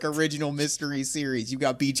Network original mystery series. You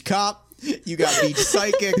got beach cop, you got beach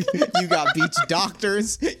psychic, you got beach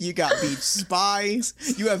doctors, you got beach spies,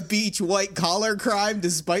 you have beach white collar crime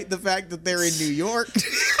despite the fact that they're in New York.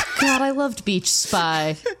 God, I loved Beach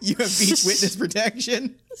Spy. You have beach witness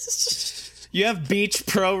protection. You have beach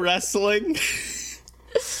pro wrestling.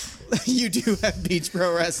 You do have beach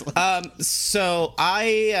pro wrestling. So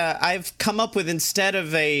I've come up with, instead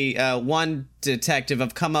of a one detective,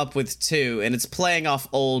 I've come up with two, and it's playing off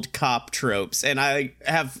old cop tropes, and I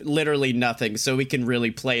have literally nothing, so we can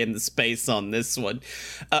really play in the space on this one.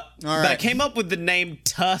 All right. But I came up with the name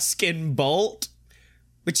Tusk and Bolt,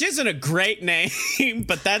 which isn't a great name,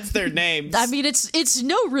 but that's their names. I mean, it's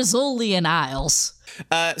no Rizzoli and Isles.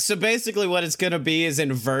 So basically what it's going to be is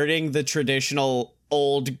inverting the traditional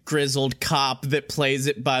old grizzled cop that plays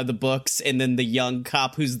it by the books, and then the young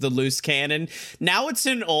cop who's the loose cannon. Now it's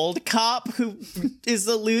an old cop who is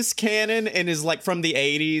the loose cannon and is like from the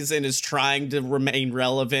 80s and is trying to remain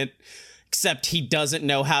relevant. Except he doesn't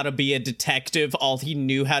know how to be a detective. All he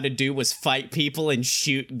knew how to do was fight people and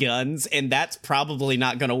shoot guns. And that's probably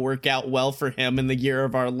not going to work out well for him in the year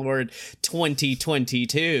of our Lord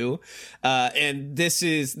 2022. And the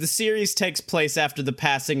series takes place after the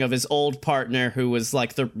passing of his old partner, who was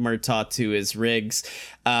like the Murtaugh to his Riggs.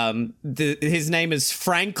 His name is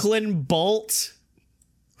Franklin Bolt.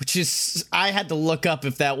 Which is, I had to look up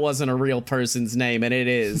if that wasn't a real person's name, and it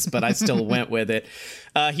is, but I still went with it.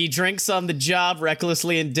 He drinks on the job,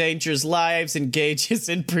 recklessly endangers lives, engages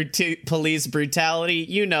in police brutality.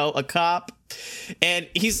 You know, a cop. And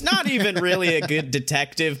he's not even really a good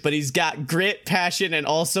detective, but he's got grit, passion, and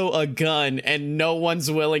also a gun, and no one's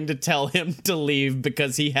willing to tell him to leave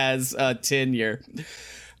because he has tenure.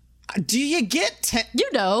 Do you get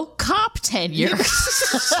cop tenure?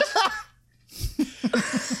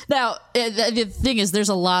 Now, the thing is, there's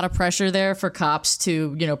a lot of pressure there for cops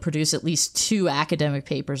to, produce at least 2 academic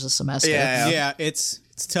papers a semester. Yeah, it's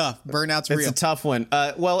tough. Burnout's real. It's a tough one.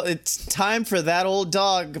 Well, it's time for that old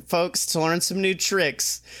dog, folks, to learn some new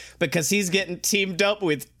tricks, because he's getting teamed up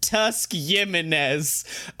with Tusk Jimenez,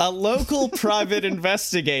 a local private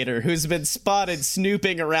investigator who's been spotted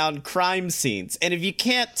snooping around crime scenes. And if you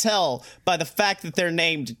can't tell by the fact that they're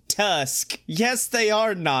named Tusk, yes, they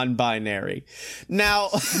are non-binary. Now,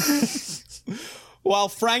 while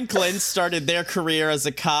Franklin started their career as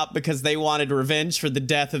a cop because they wanted revenge for the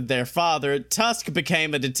death of their father, Tusk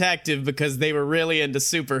became a detective because they were really into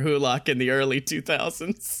Super Hulak in the early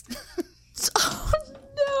 2000s. Oh,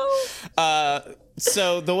 no.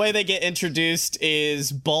 So the way they get introduced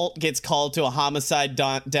is Bolt gets called to a homicide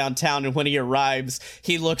downtown, and when he arrives,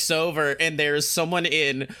 he looks over, and there's someone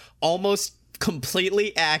in almost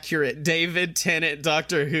completely accurate David Tennant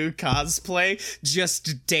Doctor Who cosplay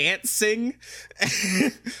just dancing,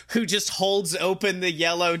 who just holds open the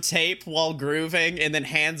yellow tape while grooving and then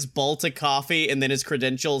hands Bolt a coffee and then his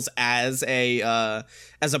credentials as a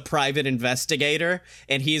private investigator.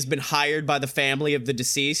 And he's been hired by the family of the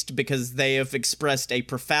deceased because they have expressed a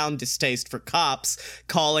profound distaste for cops,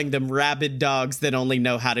 calling them rabid dogs that only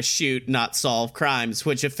know how to shoot, not solve crimes,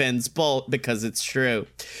 which offends Bolt because it's true.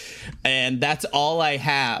 And that's all I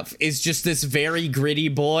have, is just this very gritty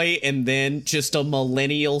boy and then just a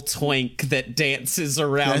millennial twink that dances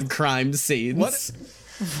around crime scenes.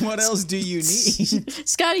 What else do you need?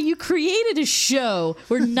 Scotty, you created a show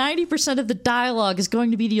where 90% of the dialogue is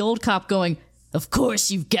going to be the old cop going, "Of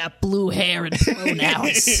course you've got blue hair and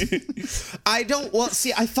pronouns." I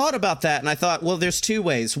thought about that and I thought, well, there's two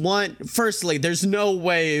ways. One, firstly, there's no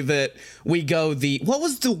way that we go what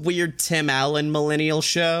was the weird Tim Allen millennial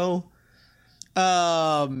show?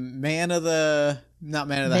 Not Man of the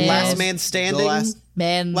Last Man Standing?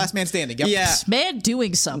 Last Man Standing, yep. Yeah. Man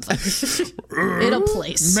doing something in a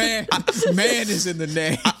place. Man is in the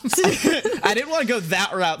name. I didn't want to go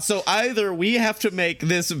that route. So either we have to make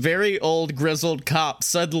this very old grizzled cop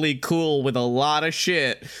suddenly cool with a lot of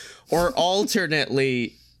shit, or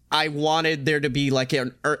alternately, I wanted there to be like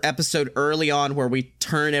an episode early on where we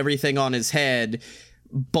turn everything on his head.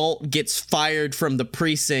 Bolt gets fired from the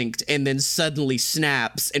precinct and then suddenly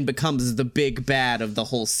snaps and becomes the big bad of the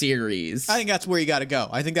whole series. I think that's where you got to go.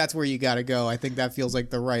 I think that feels like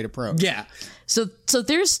the right approach. Yeah. So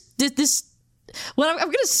there's this. What I'm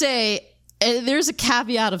going to say, there's a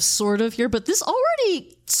caveat of sort of here, but this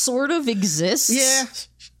already sort of exists. Yeah.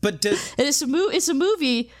 But and it's a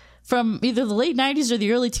movie from either the late 90s or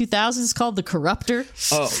the early 2000s called The Corruptor.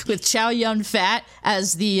 With Chow Yun-fat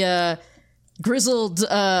as the grizzled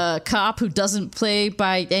cop who doesn't play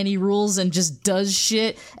by any rules and just does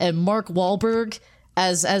shit, and Mark Wahlberg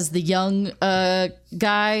as the young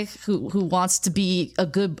guy who wants to be a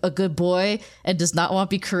good boy and does not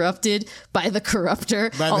want to be corrupted by the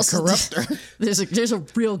corruptor. There's a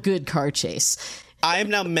real good car chase. I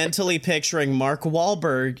am now mentally picturing Mark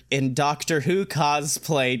Wahlberg in Doctor Who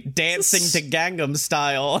cosplay dancing to Gangnam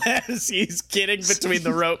Style as he's getting between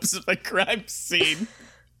the ropes of a crime scene.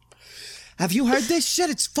 Have you heard this shit?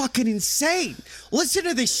 It's fucking insane. Listen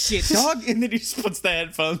to this shit, dog. And then he just puts the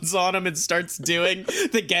headphones on him and starts doing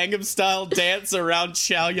the Gangnam Style dance around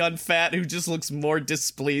Chow Yun-fat, who just looks more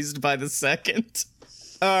displeased by the second.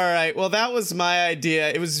 All right, well, that was my idea.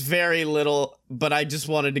 It was very little, but I just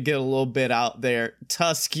wanted to get a little bit out there.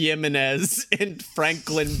 Tusk Jimenez and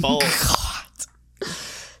Franklin Bolt.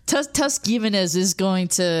 Tusk Jimenez is going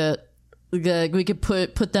to... we could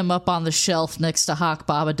put them up on the shelf next to Hawk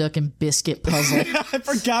Babadook and Biscuit Puzzle. I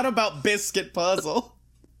forgot about Biscuit Puzzle.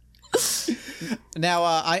 Now,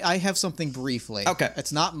 I have something briefly. Okay.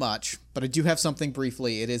 It's not much, but I do have something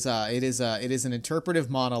briefly. It is an interpretive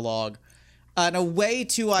monologue. In a way,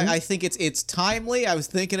 too, I think it's timely. I was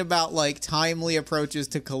thinking about, like, timely approaches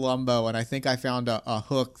to Columbo, and I think I found a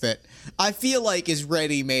hook that I feel like is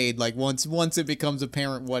ready-made, like, once it becomes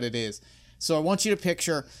apparent what it is. So I want you to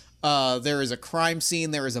picture... there is a crime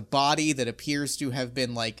scene. There is a body that appears to have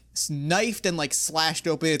been like knifed and like slashed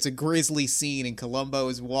open. It's a grisly scene, and Columbo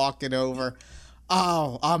is walking over.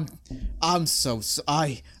 Oh, I'm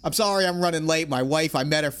sorry. I'm running late. My wife, I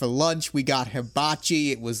met her for lunch. We got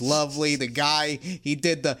hibachi. It was lovely. The guy, he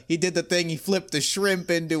did the thing. He flipped the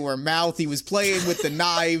shrimp into her mouth. He was playing with the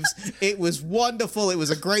knives. It was wonderful. It was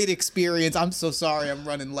a great experience. I'm so sorry I'm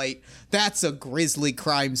running late. That's a grisly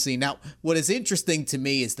crime scene. Now, what is interesting to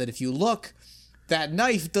me is that if you look, that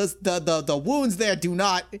knife does the wounds there do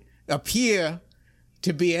not appear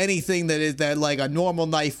to be anything that like a normal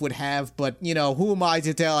knife would have, but you know, who am I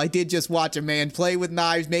to tell? I did just watch a man play with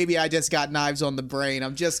knives. Maybe I just got knives on the brain.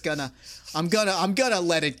 I'm gonna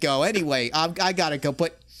let it go. Anyway, I gotta go.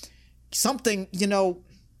 But something, you know,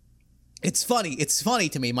 it's funny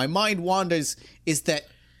to me. My mind wanders is that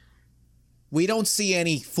we don't see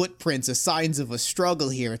any footprints or signs of a struggle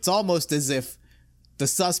here. It's almost as if the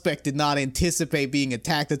suspect did not anticipate being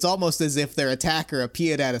attacked. It's almost as if their attacker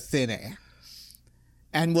appeared out of thin air.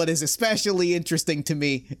 And what is especially interesting to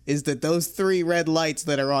me is that those 3 red lights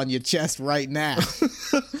that are on your chest right now,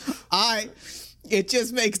 it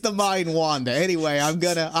just makes the mind wander. Anyway, I'm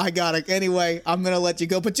gonna let you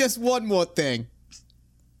go. But just one more thing.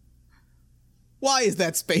 Why is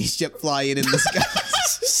that spaceship flying in the sky?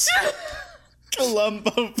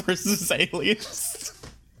 Columbo versus aliens.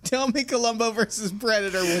 Tell me Columbo versus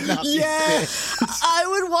Predator would not be sick. I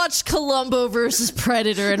would watch Columbo versus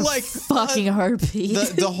Predator in Like, fucking heartbeat.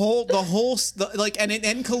 And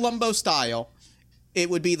in Columbo style, it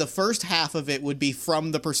would be the first half of it would be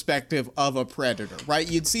from the perspective of a predator, right?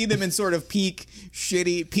 You'd see them in sort of peak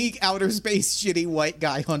outer space shitty white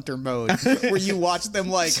guy hunter mode, where you watch them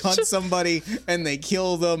like hunt somebody and they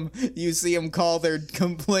kill them. You see them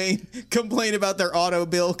complain about their auto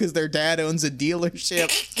bill because their dad owns a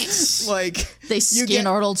dealership. Like they skin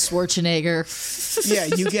Arnold Schwarzenegger. Yeah,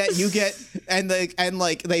 you get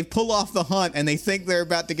they pull off the hunt and they think they're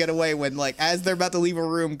about to get away when, like, as they're about to leave a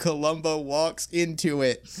room, Columbo walks into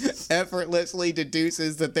it, effortlessly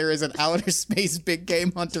deduces that there is an outer space big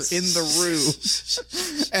game hunter in the room,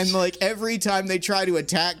 and like every time they try to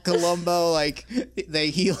attack Columbo,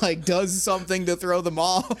 he does something to throw them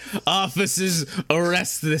off. Officers,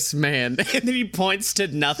 arrest this man. And then he points to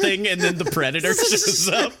nothing, and then the predator shows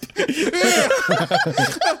up.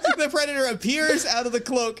 The predator appears out of the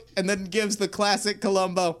cloak and then gives the classic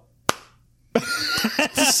Columbo.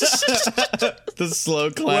 The slow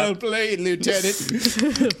clap. Well played,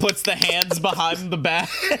 Lieutenant. Puts the hands behind the back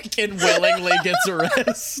and willingly gets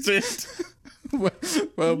arrested.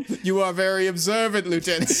 Well, you are very observant,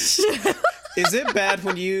 Lieutenant. Is it bad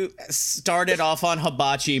when you started off on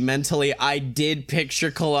Hibachi mentally? I did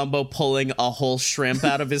picture Columbo pulling a whole shrimp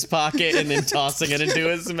out of his pocket and then tossing it into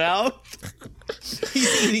his mouth.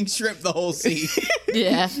 He's eating shrimp the whole scene.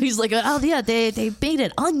 Yeah, he's like, oh yeah, they made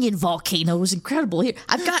an onion volcano. It was incredible. Here,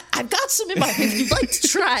 I've got some in my hand. If you'd like to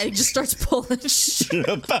try, he just starts pulling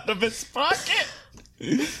Shrimp out of his pocket.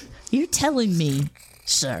 You're telling me,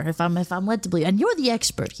 sir, if I'm led to believe, and you're the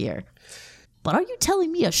expert here, but are you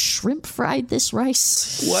telling me a shrimp fried this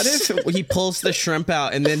rice? What if he pulls the shrimp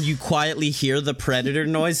out and then you quietly hear the predator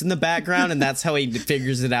noise in the background, and that's how he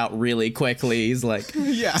figures it out really quickly? He's like,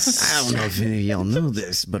 Yeah. I don't know if any of y'all know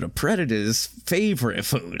this, but a predator's favorite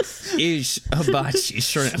food is hibachi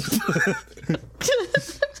shrimp.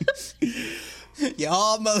 You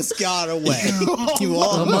almost got away. You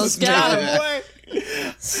almost got away.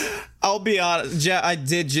 I'll be honest, I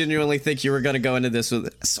did genuinely think you were going to go into this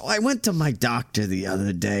with. So I went to my doctor the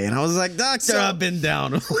other day, and I was like, Doctor, I've been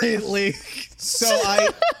down lately. So I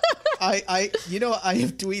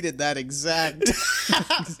have tweeted that exact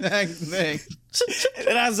thing.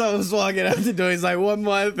 And as I was walking out the door, he's like, one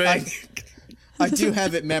more thing. I do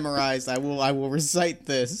have it memorized. I will recite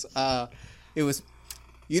this. It was,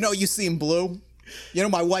 you seen Blue?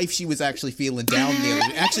 My wife, she was actually feeling down the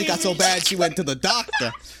other day. Actually got so bad she went to the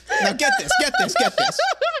doctor. Now get this.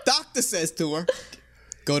 Doctor says to her,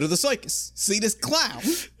 go to the circus. See this clown.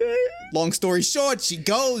 Long story short, she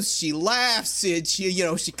goes, she laughs, and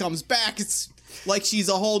she comes back. It's like she's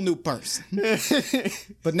a whole new person.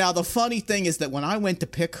 But now the funny thing is that when I went to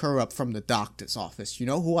pick her up from the doctor's office, you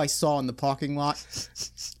know who I saw in the parking lot?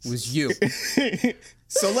 Was you.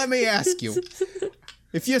 So let me ask you.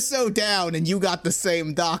 If you're so down and you got the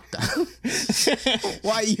same doctor,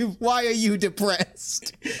 why are you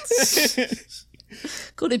depressed?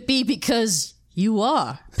 Could it be because you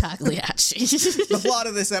are Pagliacci? The plot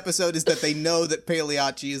of this episode is that they know that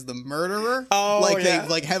Pagliacci is the murderer. Oh, yeah.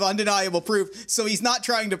 They have undeniable proof. So he's not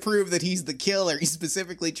trying to prove that he's the killer. He's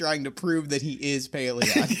specifically trying to prove that he is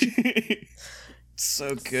Pagliacci.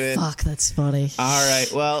 So good. Fuck, that's funny. All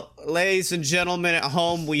right. Well, ladies and gentlemen at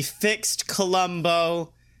home, we fixed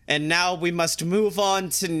Columbo, and now we must move on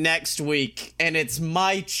to next week, and it's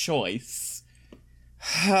my choice.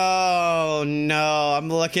 Oh, no. I'm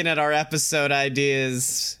looking at our episode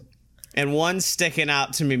ideas, and one's sticking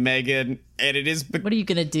out to me, Megan, and it is... What are you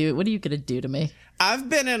gonna do? What are you gonna do to me? I've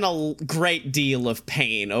been in a great deal of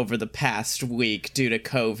pain over the past week due to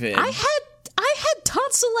COVID. I had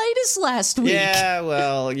tonsillitis last week. Yeah,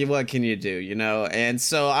 well, what can you do, And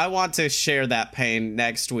so I want to share that pain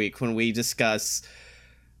next week when we discuss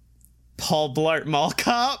Paul Blart Mall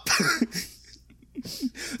Cop.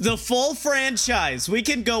 The full franchise. We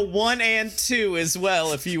can go 1 and 2 as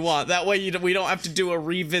well if you want. That way we don't have to do a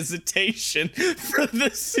revisitation for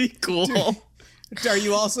the sequel. Are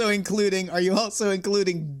you also including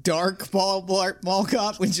Dark Mall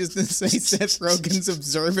Cop, which is the Seth Rogen's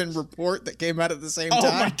Observant Report that came out at the same time?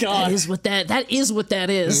 Oh my god. That is what that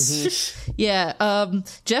is. Yeah.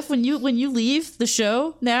 Jeff, when you leave the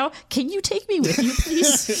show now, can you take me with you,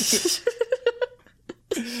 please?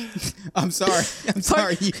 I'm sorry.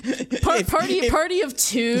 Party of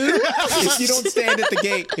two. If you don't stand at the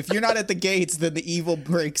gate, if you're not at the gates, then the evil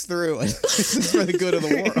breaks through. And this is for the good of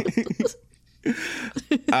the world.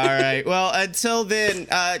 All right. Well, until then,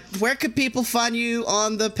 where could people find you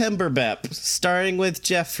on the Pemberbep, starting with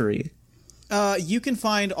Jeffrey? You can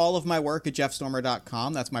find all of my work at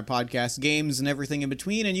jeffstormer.com. That's my podcast, games, and everything in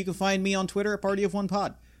between. And you can find me on Twitter at Party of One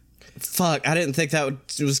Pod. Fuck, I didn't think that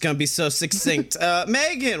was going to be so succinct.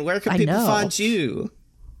 Megan, where can people find you?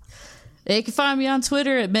 They can find me on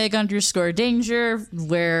Twitter at Meg_Danger,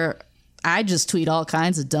 where I just tweet all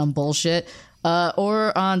kinds of dumb bullshit.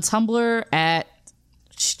 Or on Tumblr at,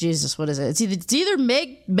 Jesus, what is it? It's either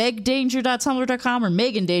megdanger.tumblr.com or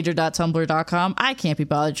megandanger.tumblr.com. I can't be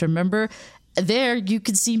bothered to remember. There, you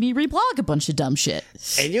can see me reblog a bunch of dumb shit.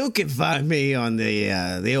 And you can find me on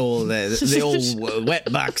the old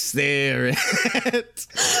wet box there. Why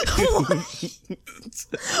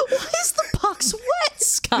is the box wet,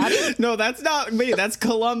 Scotty? No, that's not me. That's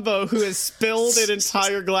Columbo, who has spilled an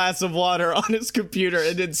entire glass of water on his computer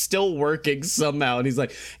and it's still working somehow. And he's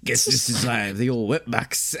like, guess this is the old wet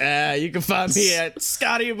box. You can find me at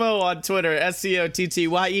Scotty Mo on Twitter,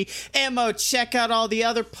 SCOTTYEMO. Check out all the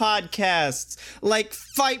other podcasts like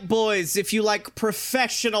Fight Boys if you like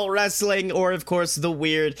professional wrestling, or of course The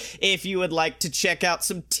Weird if you would like to check out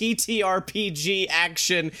some TTRPG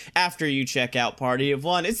action after you check out Party of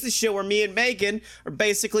One. It's the show where me and Megan are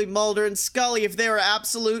basically Mulder and Scully if they were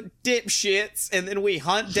absolute dipshits, and then we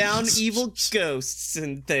hunt down evil ghosts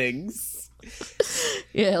and things.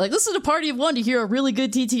 Yeah, like listen to Party of One to hear a really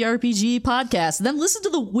good TTRPG podcast, and then listen to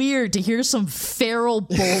The Weird to hear some feral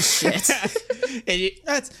bullshit.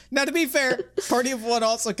 Now, to be fair, Party of One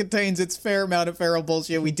also contains its fair amount of feral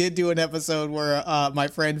bullshit. We did do an episode where my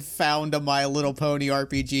friend found a My Little Pony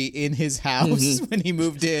RPG in his house when he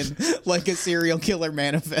moved in, like a serial killer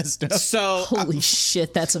manifesto. So, holy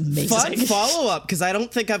shit, that's amazing. Fun follow-up, because I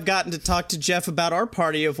don't think I've gotten to talk to Jeff about our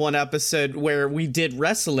Party of One episode where we did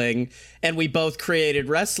wrestling and we both created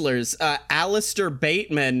wrestlers. Alistair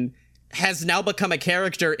Bateman has now become a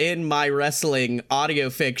character in my wrestling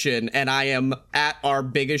audio fiction, and I am at our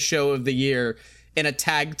biggest show of the year in a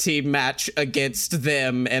tag team match against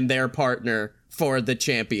them and their partner for the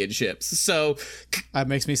championships. So that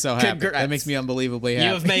makes me so happy. Congrats. That makes me unbelievably happy.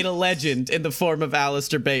 You have made a legend in the form of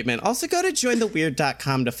Alistair Bateman. Also go to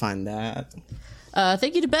jointheweird.com to find that.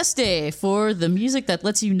 Thank you to Best Day for the music that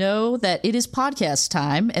lets you know that it is podcast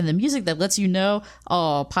time, and the music that lets you know,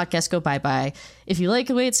 oh, podcasts go bye-bye. If you like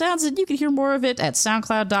the way it sounds, then you can hear more of it at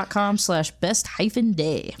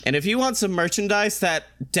soundcloud.com/best-day. And if you want some merchandise that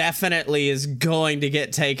definitely is going to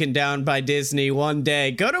get taken down by Disney one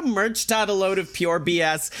day, go to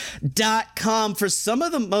merch.aloadofpurebs.com for some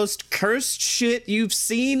of the most cursed shit you've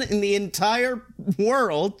seen in the entire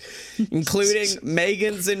world, including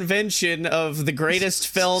Megan's invention of the greatest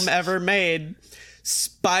film ever made,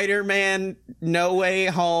 Spider-Man No Way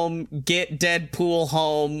Home, Get Deadpool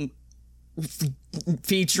Home,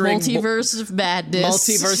 featuring Multiverse of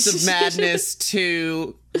Madness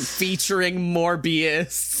 2 featuring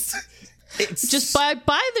Morbius. It's just buy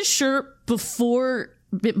the shirt before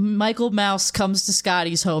Michael Mouse comes to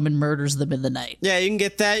Scotty's home and murders them in the night. Yeah, you can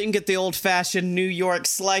get that. You can get the old-fashioned New York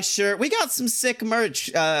slice shirt. We got some sick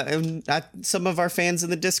merch. And some of our fans in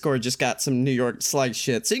the Discord just got some New York slice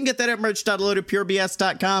shit. So you can get that at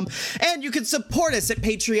merch.aloadofpurebs.com. And you can support us at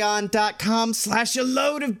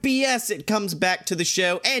patreon.com/aloadofbs. It comes back to the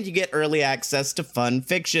show, and you get early access to fun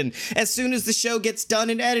fiction. As soon as the show gets done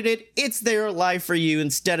and edited, it's there live for you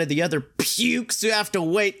instead of the other pukes who have to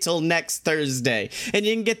wait till next Thursday. And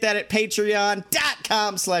you can get that at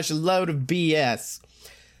patreon.com/loadofbs.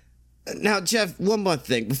 Now, Jeff, one more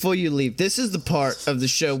thing before you leave. This is the part of the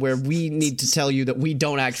show where we need to tell you that we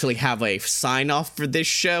don't actually have a sign-off for this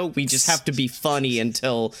show. We just have to be funny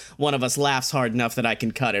until one of us laughs hard enough that I can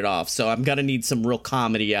cut it off. So I'm going to need some real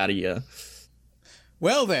comedy out of you.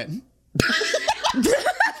 Well, then.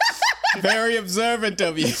 Very observant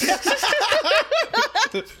of you.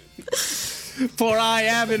 For I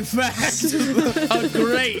am, in fact, a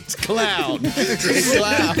great clown.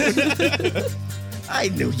 I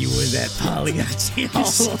knew you were that Pagliacci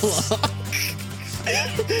all along.